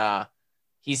 And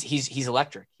he's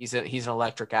electric. He's an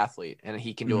electric athlete, and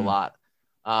he can do a lot.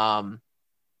 I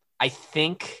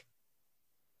think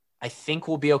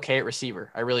we'll be okay at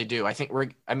receiver. I really do. I think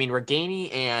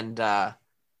Reganey and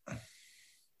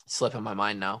slipping my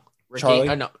mind now. Charlie?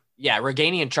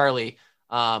 Reganey and Charlie,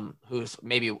 who's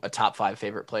maybe a top 5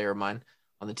 favorite player of mine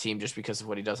on the team just because of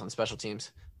what he does on special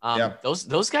teams.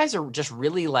 Those guys are just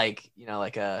really like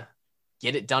a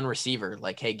get it done receiver.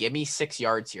 Like, hey, give me 6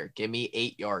 yards here. Give me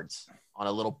 8 yards on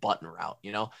a little button route,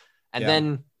 and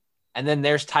then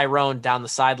there's Tyrone down the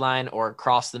sideline or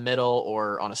across the middle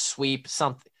or on a sweep,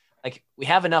 something. Like, we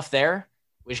have enough there.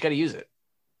 We just got to use it.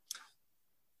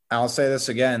 I'll say this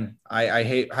again. I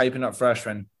hate hyping up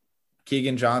freshmen.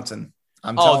 Keegan Johnson.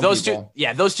 Those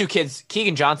two kids.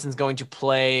 Keegan Johnson's going to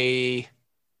play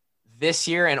this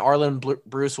year, and Arlen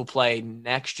Bruce will play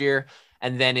next year.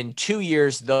 And then in 2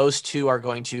 years, those two are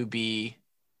going to be,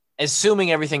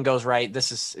 assuming everything goes right.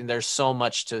 There's so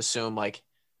much to assume, like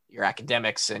your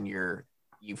academics and you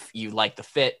like the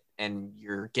fit and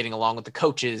you're getting along with the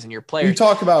coaches and your players. You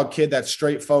talk about a kid that's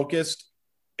straight focused.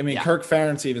 I mean, Kirk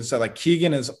Ferentz even said, like,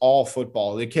 Keegan is all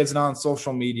football. The kid's not on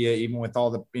social media, even with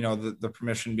all the, the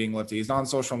permission being lifted. He's not on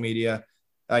social media.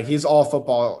 Like, he's all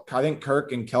football. I think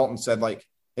Kirk and Kelton said, like,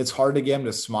 it's hard to get him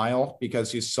to smile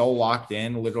because he's so locked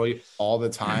in literally all the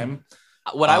time.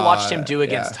 What I watched him do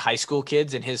against high school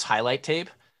kids in his highlight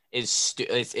tape is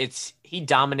he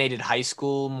dominated high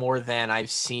school more than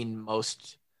I've seen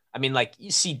most. I mean, like,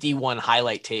 you see D1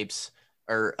 highlight tapes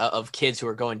or of kids who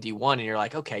are going D1 and you're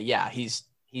like, okay, yeah, he's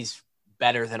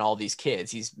better than all these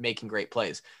kids. He's making great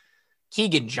plays.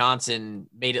 Keegan Johnson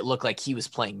made it look like he was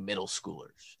playing middle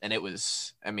schoolers. And it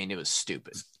was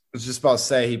stupid. I was just about to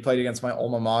say, he played against my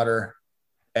alma mater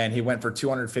and he went for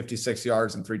 256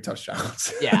 yards and 3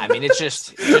 touchdowns. Yeah. I mean, it's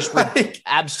just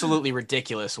absolutely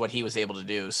ridiculous what he was able to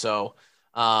do. So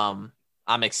I'm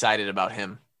excited about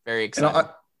him. Very excited.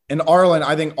 And Arlen,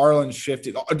 I think Arlen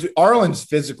shifted. Arlen's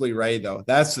physically ready, though.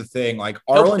 That's the thing. Like,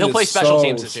 Arlen he'll play special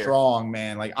teams this year. Strong,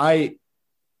 man. Like, I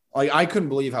couldn't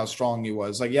believe how strong he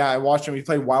was. Like, I watched him. He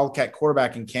played Wildcat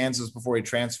quarterback in Kansas before he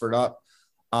transferred up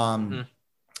to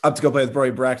go play with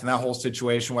Brody Brecht and that whole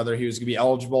situation, whether he was going to be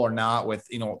eligible or not with,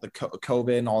 the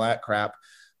COVID and all that crap.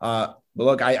 But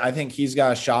look, I think he's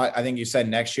got a shot. I think you said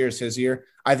next year is his year.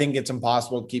 I think it's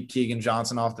impossible to keep Keegan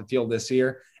Johnson off the field this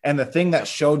year. And the thing that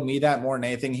showed me that more than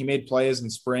anything, he made plays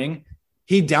in spring.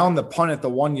 He downed the punt at the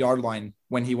 1 yard line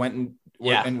when he went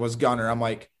and was gunner. I'm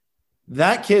like,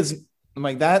 that's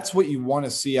what you want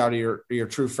to see out of your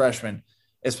true freshmen,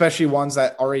 especially ones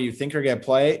that already you think are going to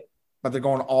play, but they're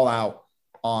going all out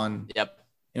on,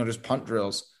 just punt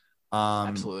drills.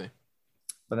 Absolutely.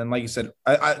 But then, like you said,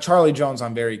 Charlie Jones,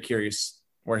 I'm very curious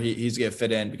where he's going to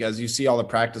fit in because you see all the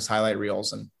practice highlight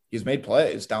reels and he's made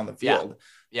plays down the field.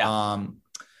 Yeah.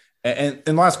 And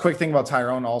the last quick thing about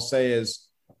Tyrone I'll say is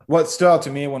what stood out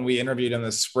to me when we interviewed him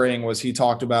this spring was he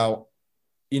talked about,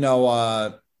 he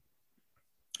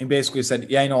basically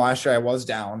said, last year I was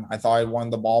down. I thought I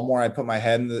wanted the ball more. I put my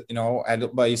head in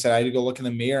but he said I had to go look in the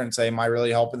mirror and say, am I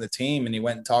really helping the team? And he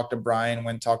went and talked to Brian,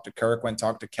 went and talked to Kirk, went and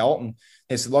talked to Kelton.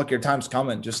 He said, look, your time's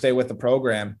coming. Just stay with the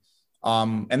program.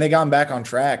 And they got him back on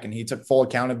track and he took full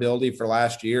accountability for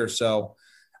last year. So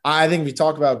I think if you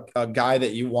talk about a guy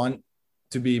that you want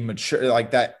to be mature,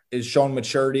 like that is shown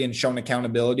maturity and shown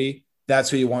accountability, that's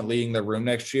who you want leading the room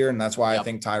next year. And that's why I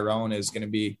think Tyrone is going to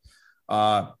be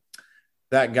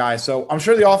that guy. So I'm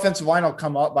sure the offensive line will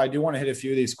come up, but I do want to hit a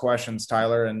few of these questions,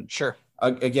 Tyler. And sure.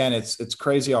 Again, it's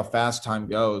crazy how fast time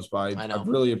goes, but I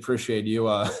really appreciate you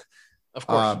of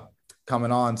course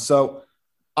coming on. So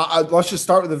let's just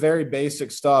start with the very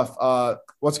basic stuff.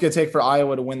 What's it going to take for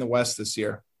Iowa to win the West this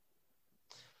year?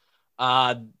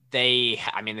 They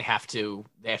have to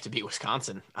beat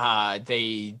Wisconsin.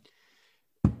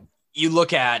 You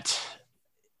look at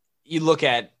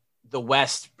the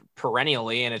West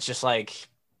perennially, and it's just like,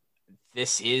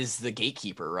 this is the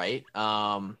gatekeeper, right?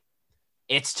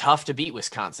 It's tough to beat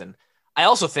Wisconsin. I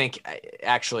also think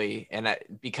actually,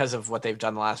 because of what they've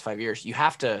done the last 5 years, you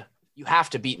have to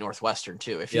beat Northwestern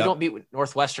too. If you don't beat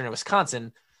Northwestern and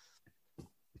Wisconsin,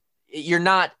 you're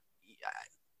not,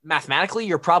 mathematically,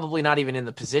 you're probably not even in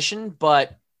the position,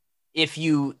 but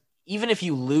even if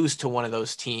you lose to one of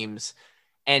those teams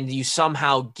and you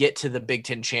somehow get to the Big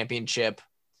Ten championship,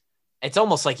 it's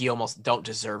almost like you almost don't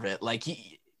deserve it. Like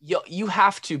you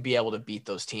have to be able to beat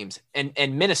those teams.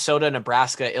 And Minnesota,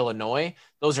 Nebraska, Illinois,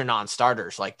 those are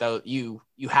non-starters. Like you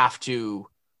have to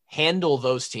handle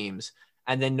those teams.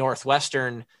 And then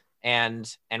Northwestern and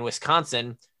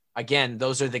Wisconsin, again,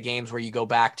 those are the games where you go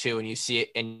back to and you see it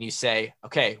and you say,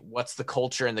 okay, what's the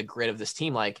culture and the grit of this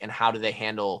team like, and how do they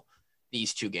handle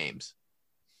these two games?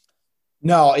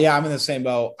 No, yeah, I'm in the same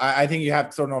boat. I think you have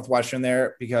to throw Northwestern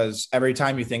there because every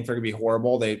time you think they're going to be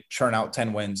horrible, they churn out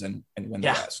 10 wins and win the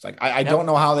rest. Like I don't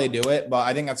know how they do it, but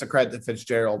I think that's a credit to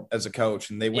Fitzgerald as a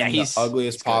coach, and they win the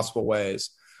ugliest possible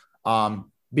ways.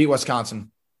 Beat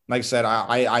Wisconsin. Like I said,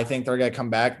 I think they're going to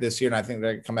come back this year, and I think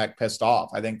they're going to come back pissed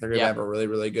off. I think they're going to have a really,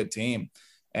 really good team.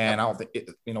 And I don't think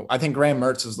I think Graham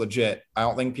Mertz is legit. I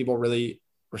don't think people really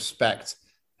respect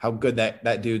how good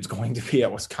that dude's going to be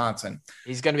at Wisconsin.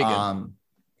 He's going to be good.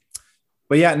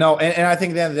 But yeah, no. And I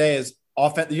think at the end of the day is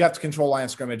offense. You have to control line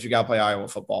of scrimmage. You got to play Iowa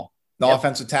football. The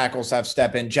offensive tackles have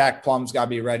step in. Jack Plum's got to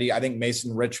be ready. I think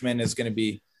Mason Richmond is going to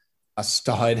be a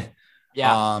stud.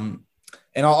 Yeah.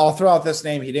 And I'll throw out this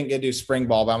name. He didn't get to do spring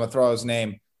ball, but I'm going to throw out his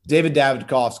name. David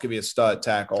Davidoff's going to be a stud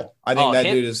tackle. I think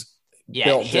dude is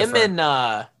built him different.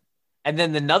 And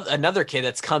then another kid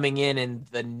that's coming in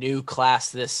the new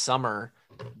class this summer.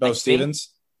 Bo Stevens?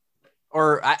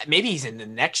 Or maybe he's in the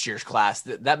next year's class.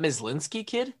 That Mislinski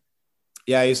kid?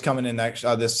 Yeah, he's coming in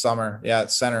this summer. Yeah,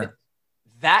 it's center.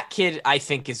 That kid, I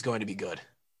think, is going to be good.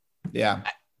 Yeah.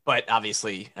 But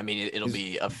obviously, I mean, it'll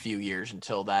be a few years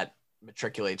until that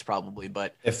matriculates probably.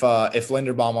 But if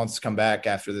Linderbaum wants to come back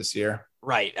after this year.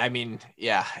 Right. I mean,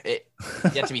 yeah,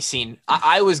 yet to be seen.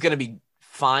 I was going to be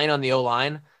fine on the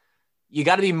O-line. You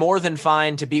got to be more than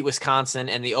fine to beat Wisconsin,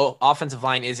 and the offensive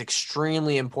line is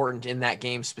extremely important in that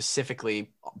game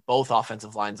specifically. Both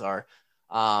offensive lines are.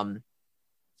 Got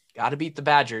to beat the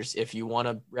Badgers if you want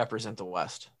to represent the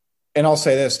West. And I'll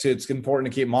say this, too. It's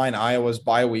important to keep in mind Iowa's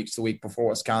bye week's the week before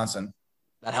Wisconsin.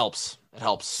 That helps. It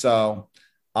helps. So,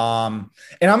 and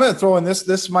I'm going to throw in this.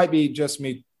 This might be just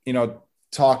me,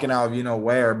 talking out of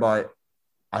where, but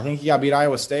I think you got to beat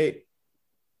Iowa State.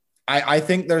 I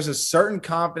think there's a certain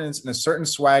confidence and a certain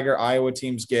swagger Iowa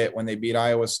teams get when they beat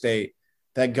Iowa State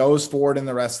that goes forward in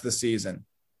the rest of the season.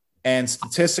 And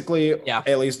statistically,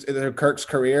 at least in Kirk's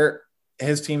career,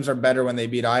 his teams are better when they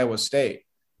beat Iowa State.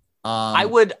 I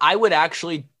would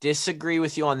actually disagree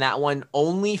with you on that one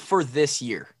only for this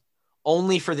year. And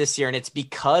it's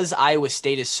because Iowa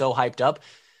State is so hyped up.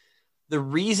 The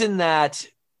reason that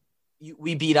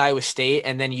we beat Iowa State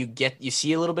and then you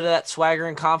see a little bit of that swagger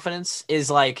and confidence is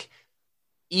like,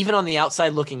 even on the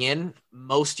outside looking in,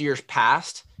 most years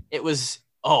past, it was,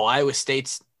 Iowa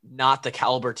State's not the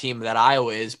caliber team that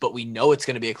Iowa is, but we know it's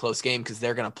going to be a close game because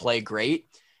they're going to play great.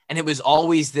 And it was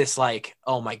always this like,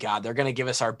 oh my God, they're going to give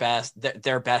us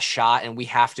their best shot, and we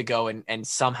have to go and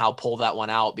somehow pull that one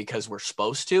out because we're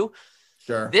supposed to.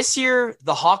 Sure. This year,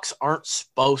 the Hawks aren't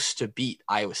supposed to beat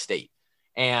Iowa State.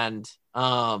 And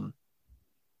so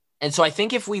I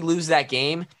think if we lose that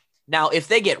game, now if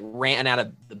they get ran out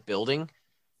of the building,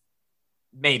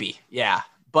 maybe, yeah.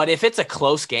 But if it's a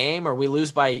close game or we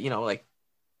lose by, like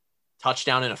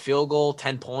touchdown and a field goal,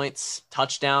 10 points,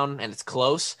 touchdown, and it's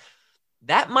close,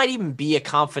 that might even be a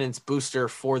confidence booster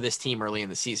for this team early in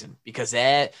the season because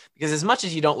as much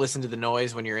as you don't listen to the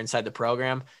noise when you're inside the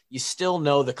program, you still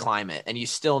know the climate and you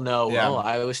still know,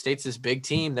 Iowa State's this big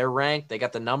team. They're ranked. They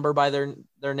got the number by their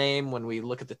name. When we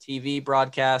look at the TV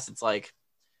broadcast, it's like,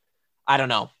 I don't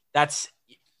know.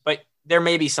 But there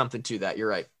may be something to that. You're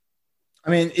right.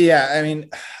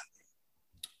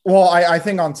 Well, I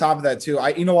think on top of that too,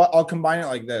 you know what? I'll combine it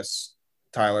like this,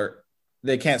 Tyler.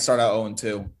 They can't start out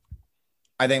 0-2.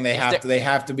 I think they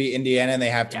have to beat Indiana, and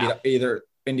they have to beat either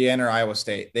Indiana or Iowa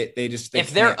State.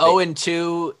 If they're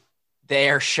 0-2,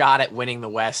 their shot at winning the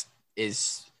West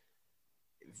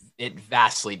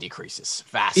vastly decreases.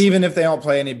 Even if they don't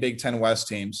play any Big Ten West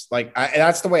teams,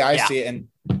 that's the way I see it.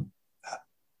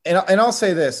 And I'll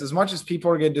say this: as much as people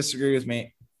are going to disagree with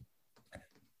me,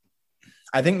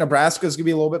 I think Nebraska is going to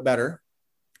be a little bit better.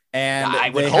 And I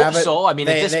would hope so. I mean,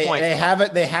 at this point, they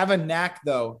have a knack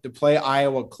though to play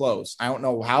Iowa close. I don't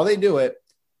know how they do it.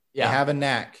 Yeah. They have a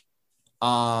knack.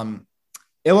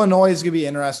 Illinois is going to be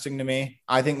interesting to me.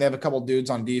 I think they have a couple dudes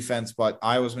on defense, but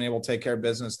Iowa's been able to take care of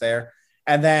business there.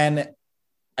 And then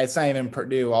it's not even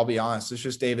Purdue. I'll be honest. It's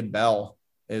just David Bell.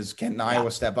 Can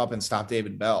Iowa step up and stop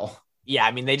David Bell? Yeah,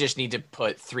 I mean, they just need to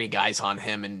put 3 guys on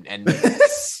him and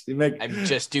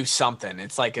just do something.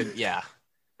 It's like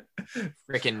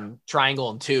freaking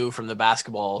triangle and 2 from the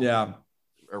basketball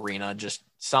arena, just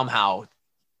somehow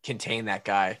contain that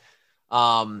guy.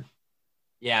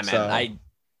 Yeah, man,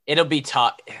 it'll be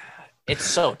tough. It's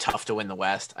so tough to win the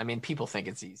West. I mean, people think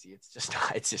it's easy. It's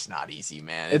just not easy,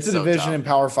 man. It's a so division tough. in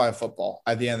Power 5 football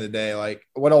at the end of the day. Like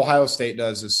what Ohio State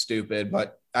does is stupid,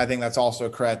 but I think that's also a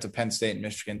credit to Penn State and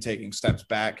Michigan taking steps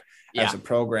back as a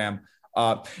program.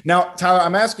 Now, Tyler,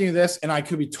 I'm asking you this, and I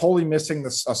could be totally missing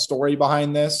a story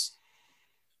behind this,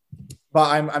 but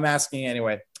I'm asking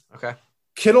anyway. Okay.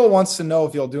 Kittle wants to know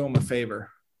if you'll do him a favor.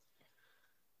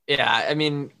 Yeah, I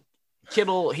mean,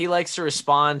 Kittle, he likes to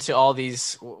respond to all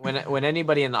these when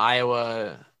anybody in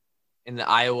Iowa,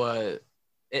 there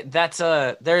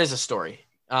is a story.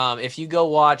 If you go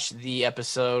watch the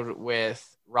episode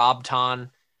with Rob Ton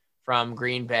from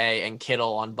Green Bay and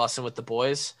Kittle on Bussin' with the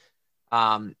Boys,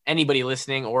 anybody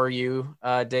listening or you,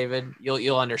 David,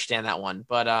 you'll understand that one.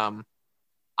 But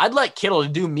I'd like Kittle to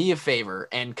do me a favor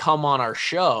and come on our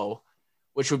show,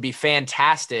 which would be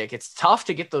fantastic. It's tough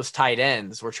to get those tight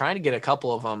ends. We're trying to get a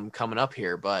couple of them coming up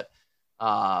here, but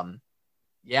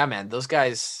yeah, man, those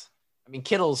guys. I mean,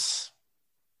 Kittle's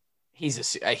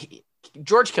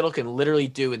George Kittle can literally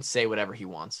do and say whatever he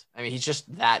wants. I mean, he's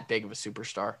just that big of a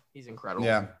superstar. He's incredible.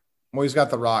 Yeah. Well, he's got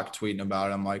The Rock tweeting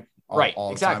about him like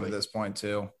all the time at this point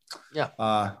too. Yeah.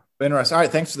 But interesting. All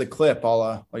right. Thanks for the clip.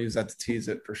 I'll use that to tease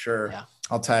it for sure. Yeah.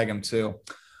 I'll tag him too.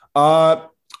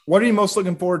 What are you most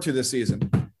looking forward to this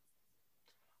season?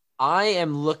 I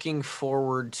am looking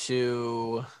forward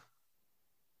to.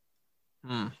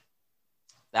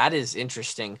 That is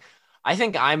interesting. I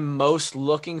think I'm most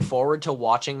looking forward to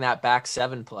watching that back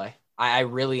seven play. I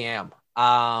really am.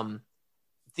 The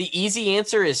easy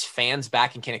answer is fans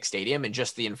back in Kinnick Stadium and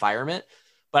just the environment.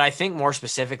 But I think more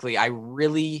specifically, I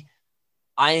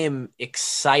am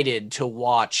excited to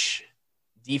watch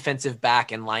defensive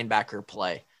back and linebacker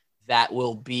play. That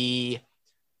will be,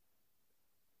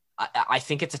 I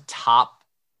think it's a top,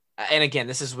 and again,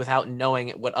 this is without knowing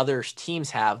what other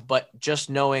teams have, but just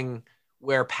knowing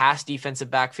where past defensive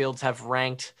backfields have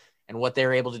ranked and what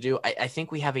they're able to do. I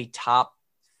think we have a top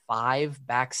 5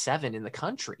 back 7 in the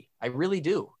country. I really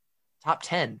do. Top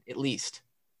 10 at least.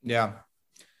 Yeah.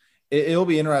 It'll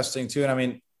be interesting too. And I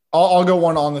mean, I'll go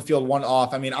one on the field, one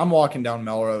off. I mean, I'm walking down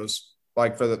Melrose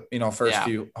like for the first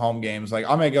few home games. Like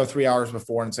I'm gonna go 3 hours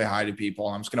before and say hi to people.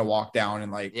 And I'm just gonna walk down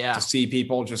and to see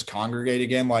people just congregate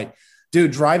again. Like,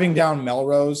 dude, driving down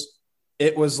Melrose,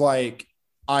 it was like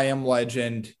I Am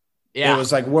Legend. Yeah. It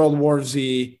was like World War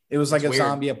Z. It was like a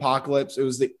zombie apocalypse. It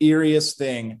was the eeriest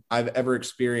thing I've ever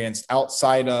experienced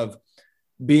outside of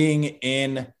being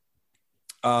in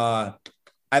at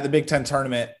the Big Ten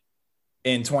tournament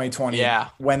in 2020. Yeah.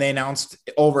 When they announced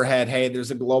overhead, hey,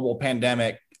 there's a global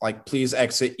pandemic, like please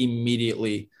exit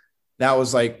immediately. That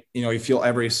was like, you feel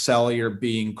every cell of your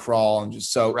being crawl and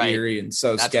just so eerie and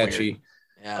so sketchy.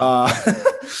 Weird. Yeah.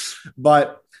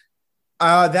 But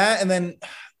that, and then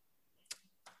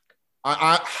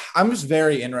I'm just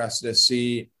very interested to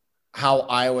see how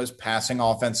Iowa's passing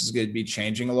offense is going to be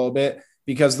changing a little bit,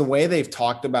 because the way they've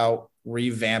talked about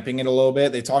revamping it a little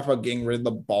bit, they talked about getting rid of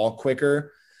the ball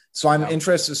quicker. So I'm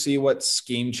interested to see what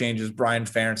scheme changes Brian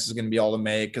Ferentz is going to be able to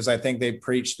make, because I think they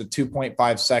preached the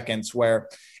 2.5 seconds, where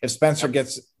if Spencer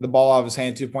gets the ball out of his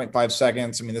hand 2.5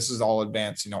 seconds, I mean, this is all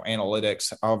advanced,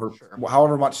 analytics,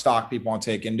 however much stock people want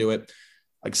to take into it,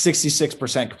 like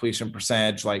 66% completion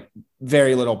percentage, like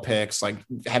very little picks, like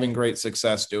having great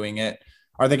success doing it.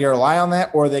 Are they going to rely on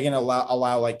that, or are they going to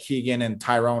allow like Keegan and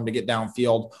Tyrone to get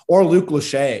downfield, or Luke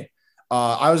Lachey?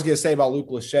 I was going to say about Luke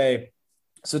Lachey,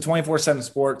 so 24/7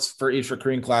 Sports for each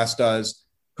recruiting class does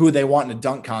who they want in a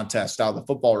dunk contest out of the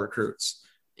football recruits.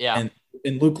 Yeah.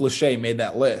 And Luke Lachey made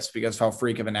that list because of how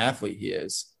freak of an athlete he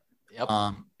is. Yep.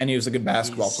 And he was a good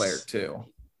basketball player too.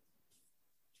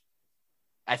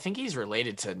 I think he's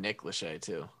related to Nick Lachey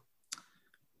too.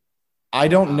 I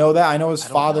don't know that. I know his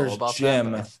father's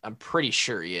Jim. I'm pretty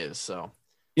sure he is. So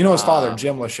his father,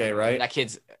 Jim Lachey, right? That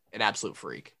kid's an absolute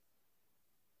freak.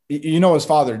 His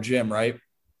father, Jim, right?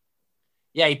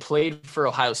 Yeah, he played for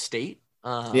Ohio State.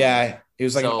 Yeah, he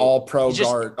was like an all-pro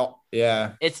guard.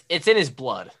 Yeah, it's in his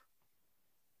blood.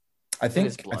 I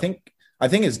think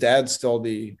his dad's still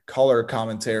the color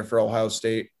commentator for Ohio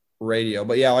State radio.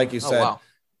 But yeah, like you said,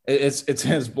 it's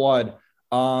in his blood.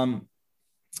 Let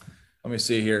me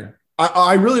see here.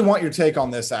 I really want your take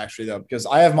on this, actually, though, because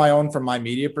I have my own from my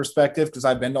media perspective, because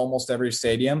I've been to almost every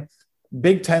stadium.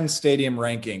 Big Ten stadium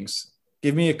rankings.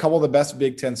 Give me a couple of the best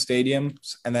Big Ten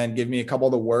stadiums, and then give me a couple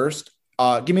of the worst.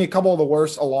 Give me a couple of the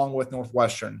worst along with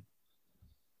Northwestern.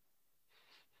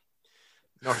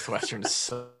 Northwestern is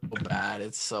so bad.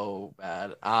 It's so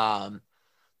bad.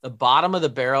 The bottom of the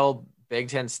barrel Big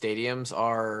Ten stadiums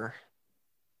are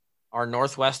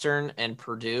Northwestern and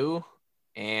Purdue,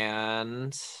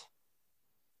 and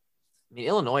I mean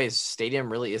Illinois'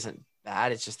 stadium really isn't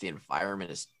bad. It's just the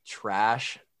environment is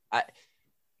trash.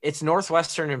 It's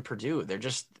Northwestern and Purdue.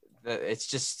 It's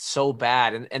just so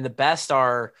bad. And the best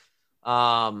are,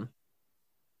 I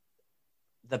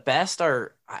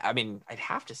mean, I'd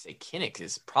have to say Kinnick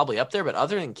is probably up there, but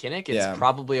other than Kinnick, it's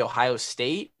probably Ohio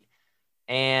State.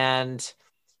 And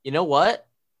you know what?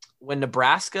 When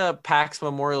Nebraska packs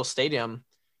Memorial Stadium,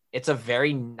 it's a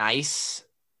very nice,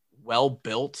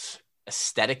 well-built,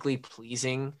 aesthetically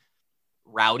pleasing,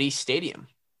 rowdy stadium.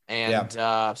 And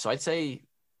so I'd say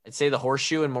the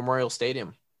Horseshoe and Memorial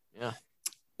Stadium. Yeah.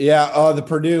 Yeah. The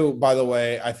Purdue, by the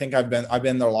way, I think I've been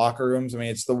in their locker rooms. I mean,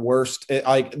 it's the worst.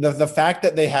 The fact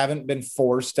that they haven't been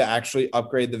forced to actually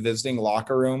upgrade the visiting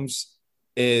locker rooms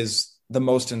is the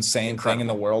most insane thing in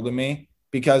the world to me,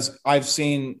 because I've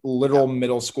seen literal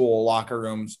middle school locker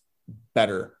rooms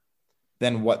better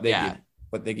than what they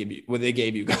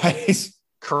gave you guys.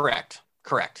 Correct.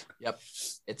 Yep.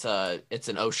 It's an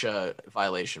OSHA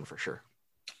violation for sure.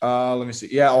 Let me see.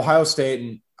 Yeah, Ohio State,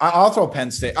 and I'll throw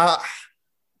Penn State.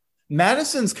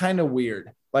 Madison's kind of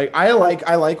weird. Like I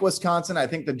like Wisconsin. I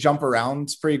think the jump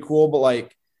around's pretty cool, but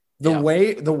like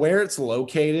where it's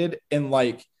located and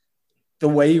like the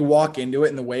way you walk into it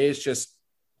and the way it's just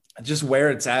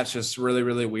where it's at, just really,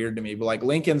 really weird to me. But like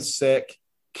Lincoln's sick,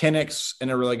 Kinnick's in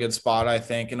a really good spot, I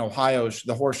think. And Ohio,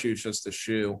 the Horseshoe's just a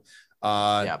shoe.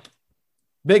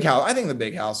 Big House. I think the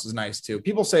Big House is nice too.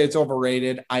 People say it's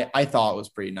overrated. I thought it was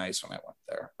pretty nice when I went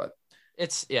there, but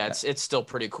it's still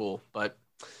pretty cool. But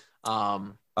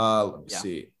let's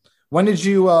see. When did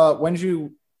you I'm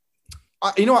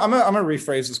gonna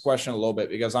rephrase this question a little bit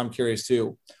because I'm curious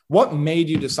too. What made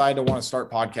you decide to want to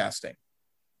start podcasting?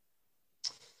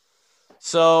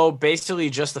 So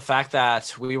basically just the fact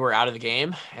that we were out of the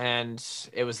game and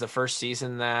it was the first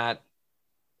season that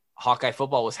Hawkeye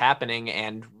football was happening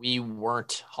and we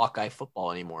weren't Hawkeye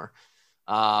football anymore.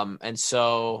 And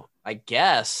so I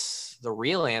guess the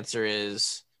real answer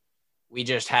is we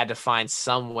just had to find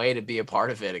some way to be a part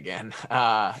of it again.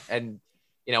 And,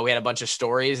 you know, we had a bunch of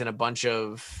stories and a bunch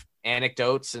of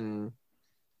anecdotes and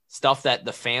stuff that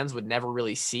the fans would never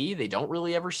really see. They don't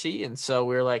really ever see. And so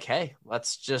we were like, hey,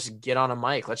 let's just get on a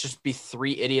mic. Let's just be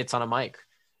three idiots on a mic.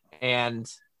 And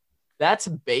that's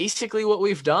basically what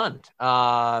we've done.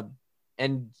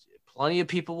 And plenty of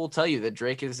people will tell you that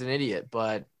Drake is an idiot,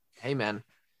 but hey man,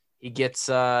 he gets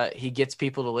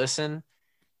people to listen.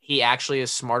 He actually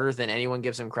is smarter than anyone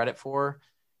gives him credit for.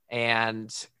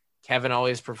 And Kevin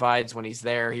always provides when he's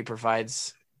there, he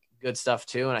provides good stuff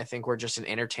too. And I think we're just an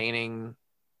entertaining,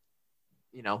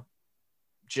 you know,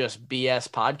 just BS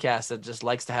podcast that just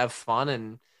likes to have fun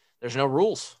and there's no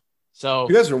rules. So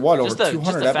you guys are what, over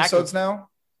 200 episodes now?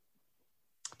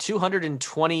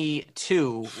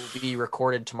 222 will be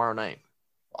recorded tomorrow night.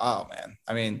 Wow, man.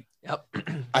 I mean, yep.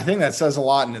 I think that says a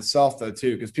lot in itself though,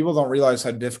 too, because people don't realize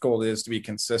how difficult it is to be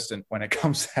consistent when it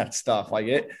comes to that stuff. Like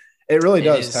it really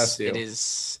does test you. It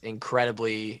is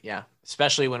incredibly,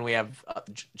 especially when we have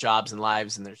jobs and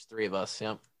lives and there's three of us.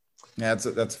 Yep. Yeah,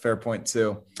 that's a fair point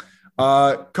too.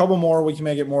 Couple more, we can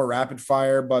make it more rapid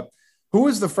fire, but who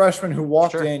was the freshman who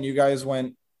walked in? You guys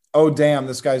went, oh, damn,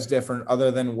 this guy's different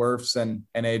other than Wirfs and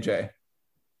AJ.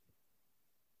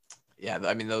 Yeah,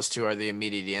 I mean, those two are the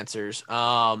immediate answers.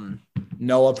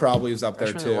 Noah probably was up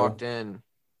there too. Walked in.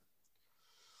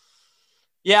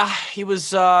 Yeah, he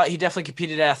was. He definitely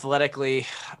competed athletically.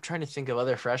 I'm trying to think of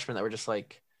other freshmen that were just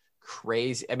like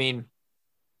crazy. I mean,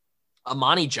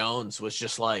 Amani Jones was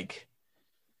just like,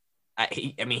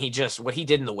 he just what he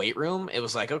did in the weight room. It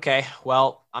was like, okay,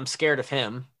 well, I'm scared of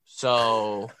him,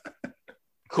 so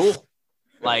cool.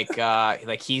 Like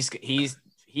he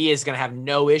is going to have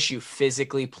no issue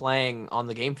physically playing on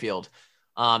the game field.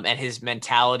 And his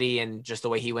mentality and just the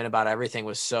way he went about everything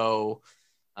was so,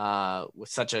 with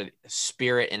such a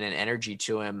spirit and an energy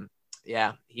to him.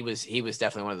 Yeah, he was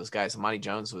definitely one of those guys. Amani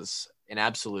Jones was an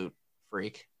absolute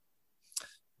freak.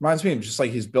 Reminds me of just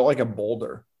like, he's built like a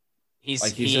boulder.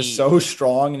 He's just so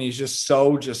strong and he's just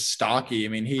so stocky. I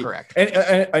mean, correct.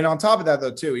 And on top of that though,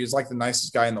 too, he's like the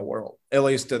nicest guy in the world, at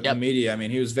least to the media. I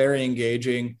mean, he was very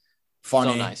engaging,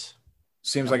 funny. So nice.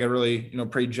 Seems like a really,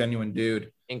 pretty genuine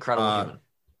dude. Incredible human.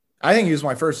 I think he was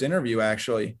my first interview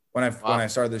actually when I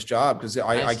started this job, because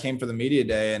I came for the media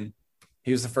day and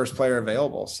he was the first player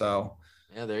available. So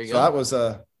yeah, there you go. So that was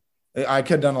I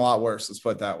could have done a lot worse. Let's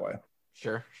put it that way.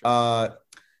 Sure.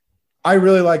 I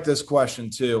really like this question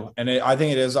too. And I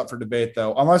think it is up for debate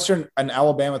though. Unless you're an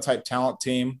Alabama type talent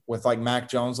team with like Mac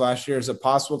Jones last year, is it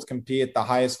possible to compete at the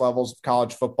highest levels of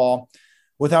college football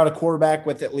without a quarterback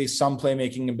with at least some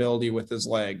playmaking ability with his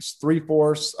legs?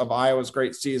 3/4 of Iowa's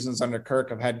great seasons under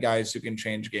Kirk have had guys who can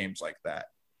change games like that.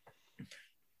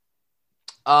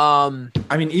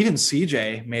 I mean, even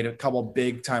CJ made a couple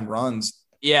big time runs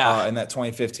in that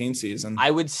 2015 season.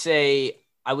 I would say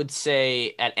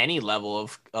at any level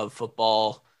of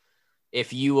football,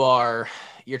 if you're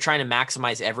trying to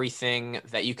maximize everything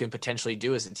that you can potentially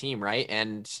do as a team, right?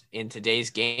 And in today's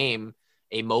game,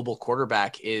 a mobile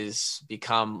quarterback is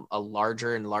become a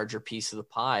larger and larger piece of the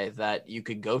pie that you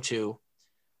could go to,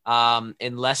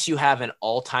 unless you have an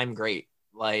all-time great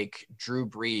like Drew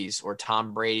Brees or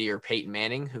Tom Brady or Peyton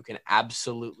Manning, who can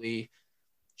absolutely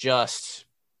just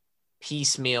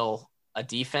piecemeal a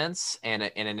defense and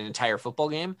an entire football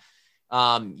game.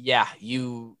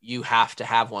 You have to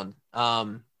have one.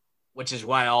 Which is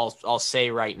why I'll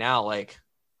say right now, like,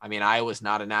 I mean, Iowa's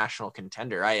not a national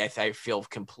contender. I feel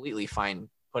completely fine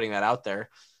putting that out there.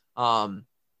 We're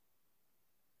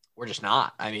just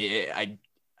not. I mean,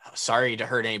 sorry to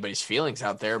hurt anybody's feelings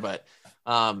out there, but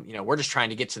we're just trying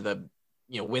to get to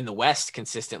win the West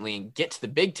consistently and get to the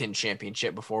Big Ten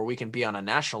championship before we can be on a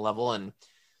national level. And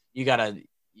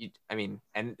and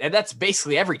that's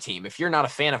basically every team. If you're not a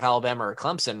fan of Alabama or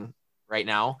Clemson right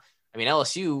now, I mean,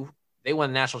 LSU, they won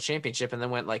the national championship and then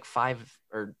went like 5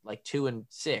 or like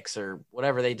 2-6 or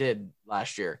whatever they did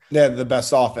last year. Yeah, the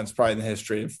best offense probably in the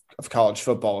history of college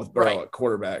football with Burrow at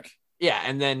quarterback. Yeah,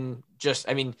 and then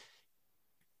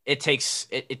it takes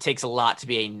a lot to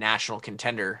be a national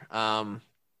contender. And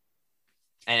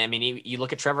I mean, you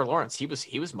look at Trevor Lawrence. He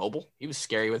was mobile. He was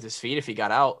scary with his feet if he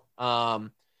got out.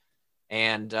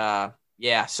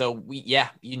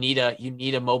 You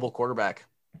need a mobile quarterback.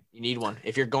 You need one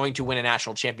if you're going to win a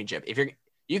national championship.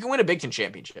 You can win a Big Ten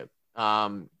championship.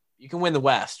 You can win the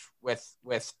West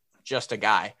with just a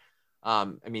guy. I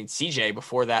mean, CJ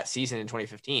before that season in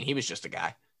 2015, he was just a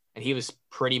guy, and he was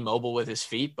pretty mobile with his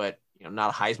feet, but not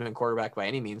a Heisman quarterback by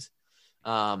any means.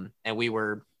 And we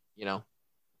were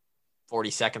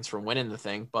 40 seconds from winning the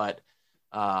thing, but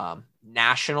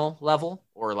national level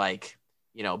or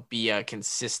be a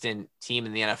consistent team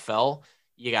in the NFL,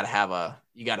 you got to have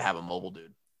a mobile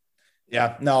dude.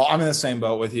 Yeah, no, I'm in the same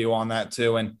boat with you on that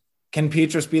too. And can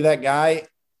Petras be that guy?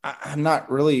 I'm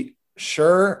not really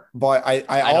sure, but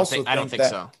I don't think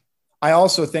so. I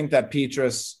also think that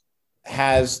Petras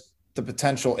has the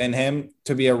potential in him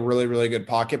to be a really, really good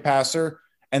pocket passer.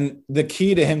 And the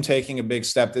key to him taking a big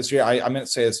step this year, I meant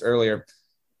to say this earlier,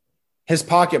 his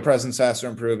pocket presence has to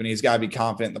improve, and he's got to be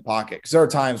confident in the pocket, because there are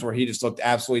times where he just looked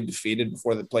absolutely defeated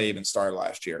before the play even started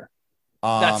last year.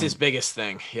 That's his biggest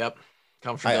thing. Yep.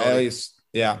 Comfortability. At least,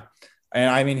 yeah. And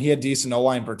I mean, he had decent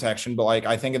O-line protection, but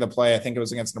I think of the play, I think it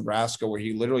was against Nebraska, where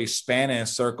he literally span in a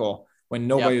circle when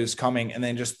nobody was coming and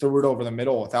then just threw it over the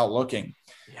middle without looking.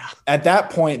 Yeah. At that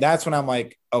point, that's when I'm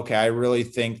like, okay, I really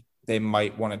think they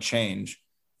might want to change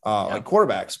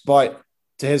quarterbacks. But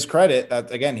to his credit,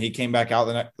 that again, he came back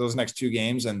out those next 2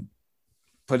 games and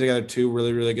put together 2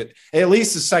 really, really good, at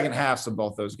least the second halves of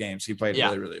both those games. He played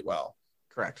really, really well.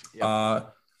 Correct.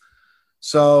 Yep.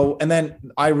 So, and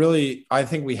then I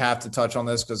think we have to touch on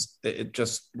this because it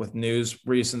just with news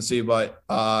recency, but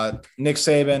Nick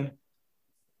Saban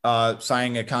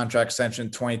signing a contract extension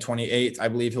 2028. I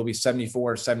believe he'll be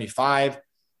 74 or 75. So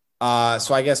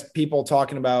I guess people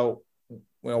talking about,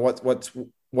 what's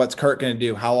Kirk going to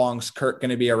do? How long's Kirk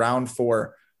going to be around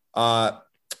for? I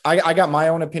got my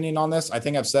own opinion on this. I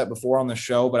think I've said it before on the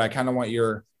show, but I kind of want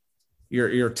your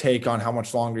take on how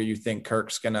much longer you think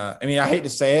Kirk's going to, I mean, I hate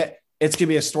to say it. It's going to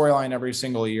be a storyline every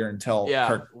single year until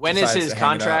Kirk. When is his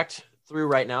contract through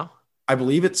right now? I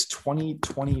believe it's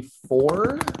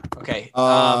 2024. Okay.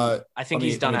 I think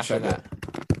he's done after that.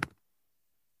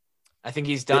 I think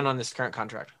he's done on this current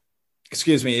contract.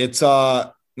 Excuse me. It's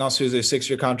a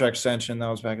 6-year contract extension. That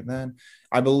was back then.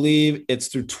 I believe it's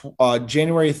through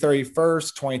January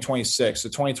 31st, 2026. So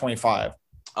 2025.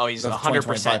 Oh, he's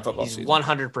 100%. He's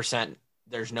 100%.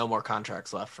 There's no more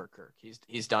contracts left for Kirk.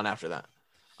 He's done after that.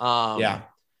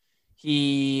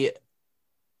 He's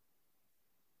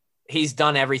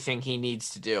done everything he needs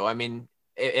to do. I mean,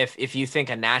 if you think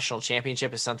a national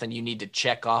championship is something you need to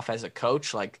check off as a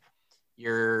coach, like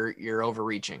you're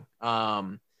overreaching.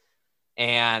 And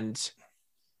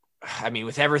I mean,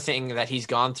 with everything that he's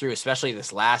gone through, especially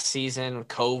this last season,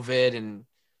 COVID, and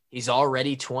he's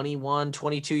already 21,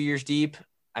 22 years deep.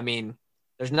 I mean,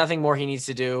 there's nothing more he needs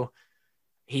to do.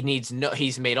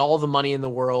 He's made all the money in the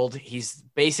world. He's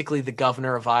basically the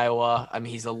governor of Iowa. I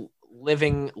mean, he's a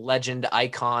living legend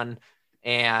icon.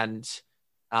 And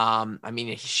I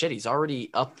mean, he's already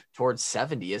up towards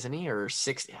 70, isn't he? Or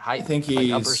 60? I think like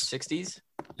he's upper 60s.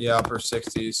 Yeah, upper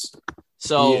 60s.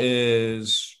 So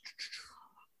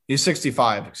he's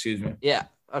 65, excuse me. Yeah.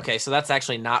 Okay. So that's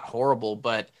actually not horrible,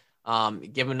 but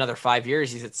give him another 5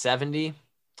 years. He's at 70.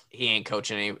 He ain't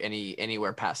coaching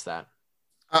anywhere past that.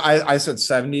 I said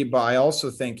 70, but I also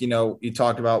think, you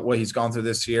talked about what he's gone through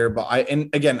this year, but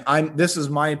this is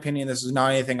my opinion. This is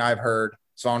not anything I've heard.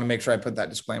 So I want to make sure I put that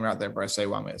disclaimer out there before I say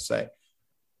what I'm going to say.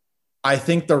 I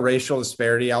think the racial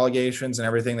disparity allegations and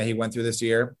everything that he went through this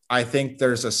year, I think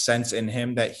there's a sense in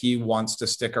him that he wants to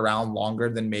stick around longer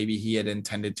than maybe he had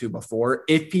intended to before,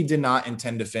 if he did not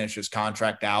intend to finish his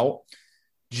contract out,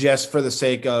 just for the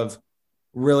sake of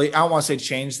really, I don't want to say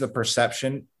change the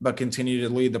perception, but continue to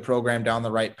lead the program down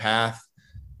the right path.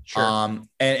 Sure.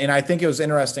 And I think it was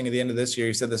interesting at the end of this year,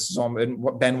 he said this has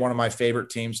been one of my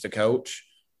favorite teams to coach.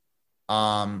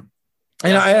 And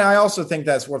I also think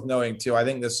that's worth noting too. I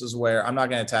think this is where I'm not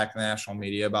going to attack the national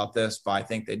media about this, but I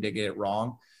think they did get it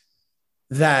wrong.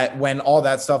 That when all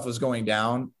that stuff was going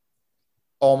down,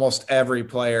 almost every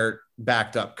player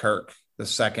backed up Kirk the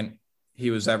second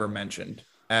he was ever mentioned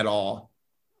at all.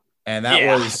 And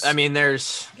that was, I mean, and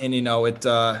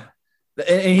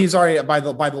he's already by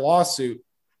the lawsuit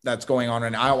that's going on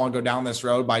right now. I don't want to go down this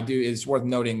road, but it's worth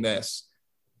noting this.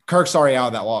 Kirk's already out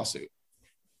of that lawsuit.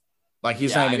 Like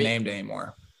he's not even named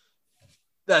anymore.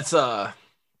 That's Kirk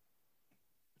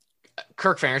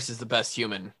Ferentz is the best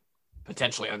human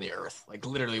potentially on the earth, like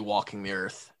literally walking the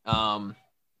earth.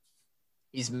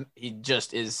 He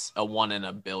just is a 1 in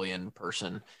a billion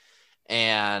person.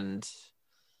 And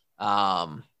I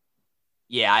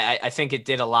think it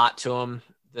did a lot to him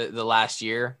the last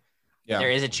year. Yeah.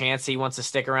 There is a chance he wants to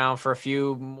stick around for a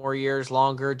few more years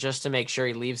longer just to make sure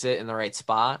he leaves it in the right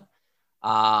spot.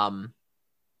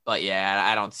 But yeah,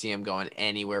 I don't see him going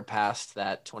anywhere past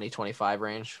that 2025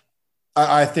 range.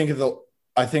 I think of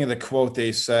the quote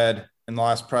they said in the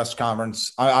last press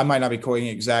conference. I might not be quoting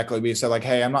it exactly, but he said like,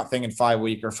 "Hey, I'm not thinking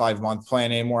 5-week or 5-month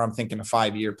plan anymore. I'm thinking a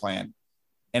 5-year plan."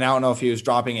 And I don't know if he was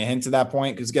dropping a hint to that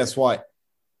point, because guess what?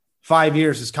 5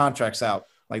 years, his contract's out.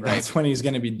 Like right. That's when he's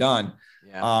going to be done.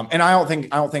 Yeah. And I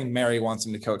don't think Mary wants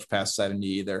him to coach past 70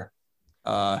 either.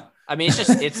 I mean,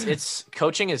 it's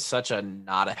coaching is such a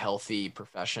not a healthy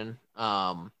profession.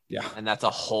 And that's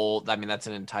that's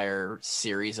an entire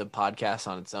series of podcasts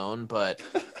on its own. But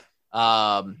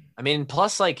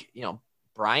plus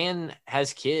Brian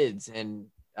has kids, and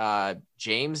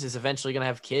James is eventually going to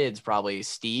have kids. Probably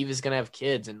Steve is going to have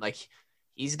kids, and like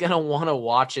he's going to want to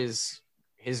watch his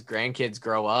grandkids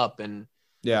grow up, and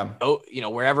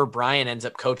wherever Brian ends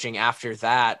up coaching after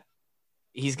that,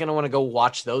 he's going to want to go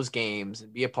watch those games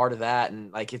and be a part of that.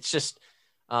 And like, it's just,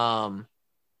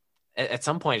 at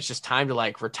some point it's just time to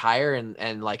like retire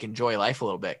and like enjoy life a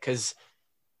little bit. 'Cause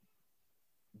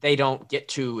they don't get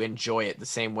to enjoy it the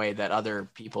same way that other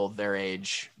people their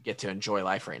age get to enjoy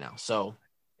life right now. So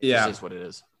this is what it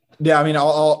is. Yeah. I mean,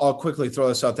 I'll quickly throw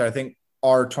this out there. I think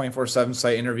our 24/7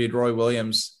 site interviewed Roy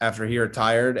Williams after he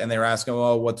retired, and they were asking,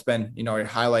 well, what's been, a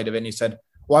highlight of it? And he said,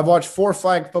 well, I've watched 4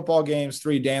 flag football games,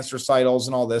 3 dance recitals,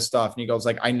 and all this stuff. And he goes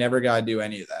like, I never got to do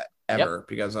any of that ever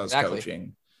because I was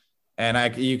coaching.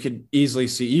 And you could easily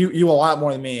see you a lot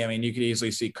more than me. I mean, you could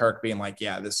easily see Kirk being like,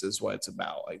 yeah, this is what it's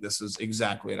about. Like, this is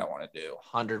exactly what I want to do.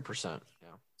 100%. Yeah.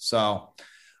 So,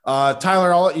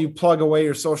 Tyler, I'll let you plug away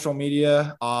your social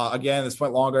media. Again, this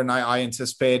went longer than I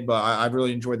anticipated, but I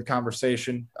really enjoyed the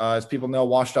conversation. As people know,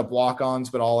 Washed Up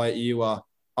Walk-Ons, but I'll let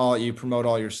you promote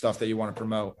all your stuff that you want to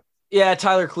promote. Yeah,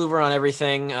 Tyler Kluver on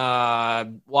everything.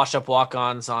 Washed Up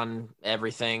Walk-Ons on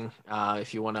everything.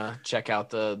 If you want to check out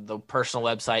the personal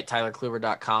website,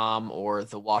 tylerkluver.com, or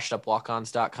the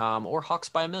washedupwalkons.com, or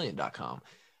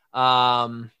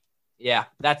hawksbymillion.com. Yeah,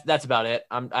 that's about it.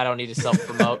 I don't need to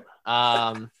self-promote.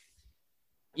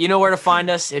 You know where to find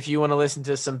us if you want to listen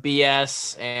to some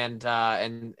BS, and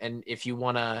if you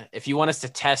want us to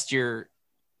test your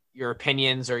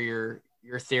opinions or your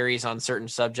theories on certain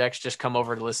subjects, just come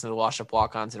over to listen to the Washed Up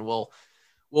Walk-Ons, and we'll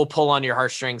pull on your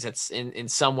heartstrings. It's in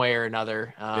some way or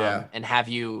another, and have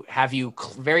you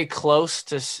very close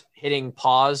to hitting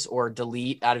pause or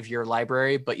delete out of your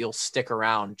library, but you'll stick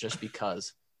around just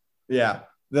because. Yeah.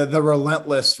 The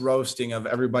relentless roasting of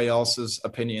everybody else's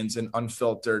opinions in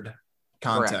unfiltered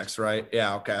context. Correct. Right?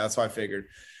 Yeah. Okay. That's what I figured.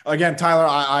 Again, Tyler,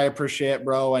 I appreciate it,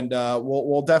 bro. And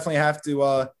we'll definitely have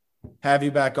to have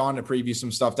you back on to preview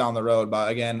some stuff down the road. But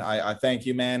again, I thank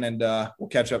you, man. And we'll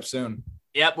catch up soon.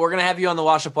 Yep. We're going to have you on the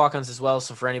Washed Up Walk-Ons as well.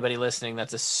 So for anybody listening,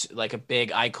 that's a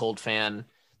big iCold fan,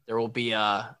 there will be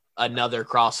another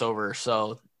crossover.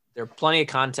 So There are plenty of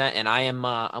content, and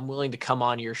I'm willing to come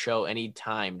on your show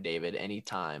anytime, David,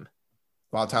 anytime.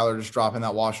 Wow, Tyler just dropping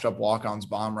that washed up walk-ons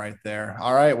bomb right there.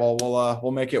 All right, well,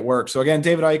 we'll make it work. So again,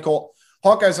 David Eichel,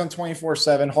 Hawkeyes on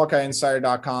 24/7,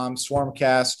 HawkeyeInsider.com,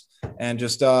 Swarmcast, and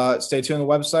just stay tuned on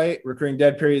the website. Recruiting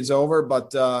dead period's over,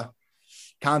 but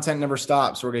content never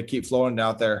stops. We're going to keep flowing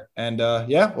out there. And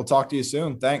we'll talk to you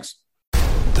soon. Thanks.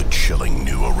 The chilling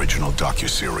new original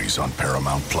docuseries on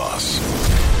Paramount Plus.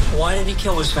 Why did he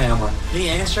kill his family? The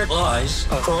answer lies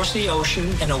across the ocean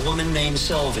in a woman named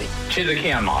Sylvie. She's a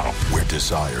Ken model. Where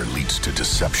desire leads to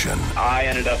deception. I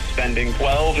ended up spending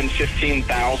 $12,000 and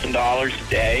 $15,000 a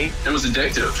day. It was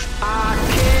addictive. I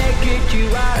can't get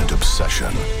you out. And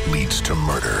obsession leads to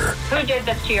murder. Who did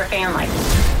this to your family?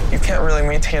 You can't really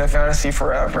maintain a fantasy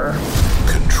forever.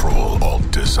 Control Alt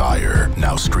Desire.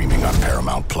 Now streaming on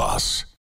Paramount Plus.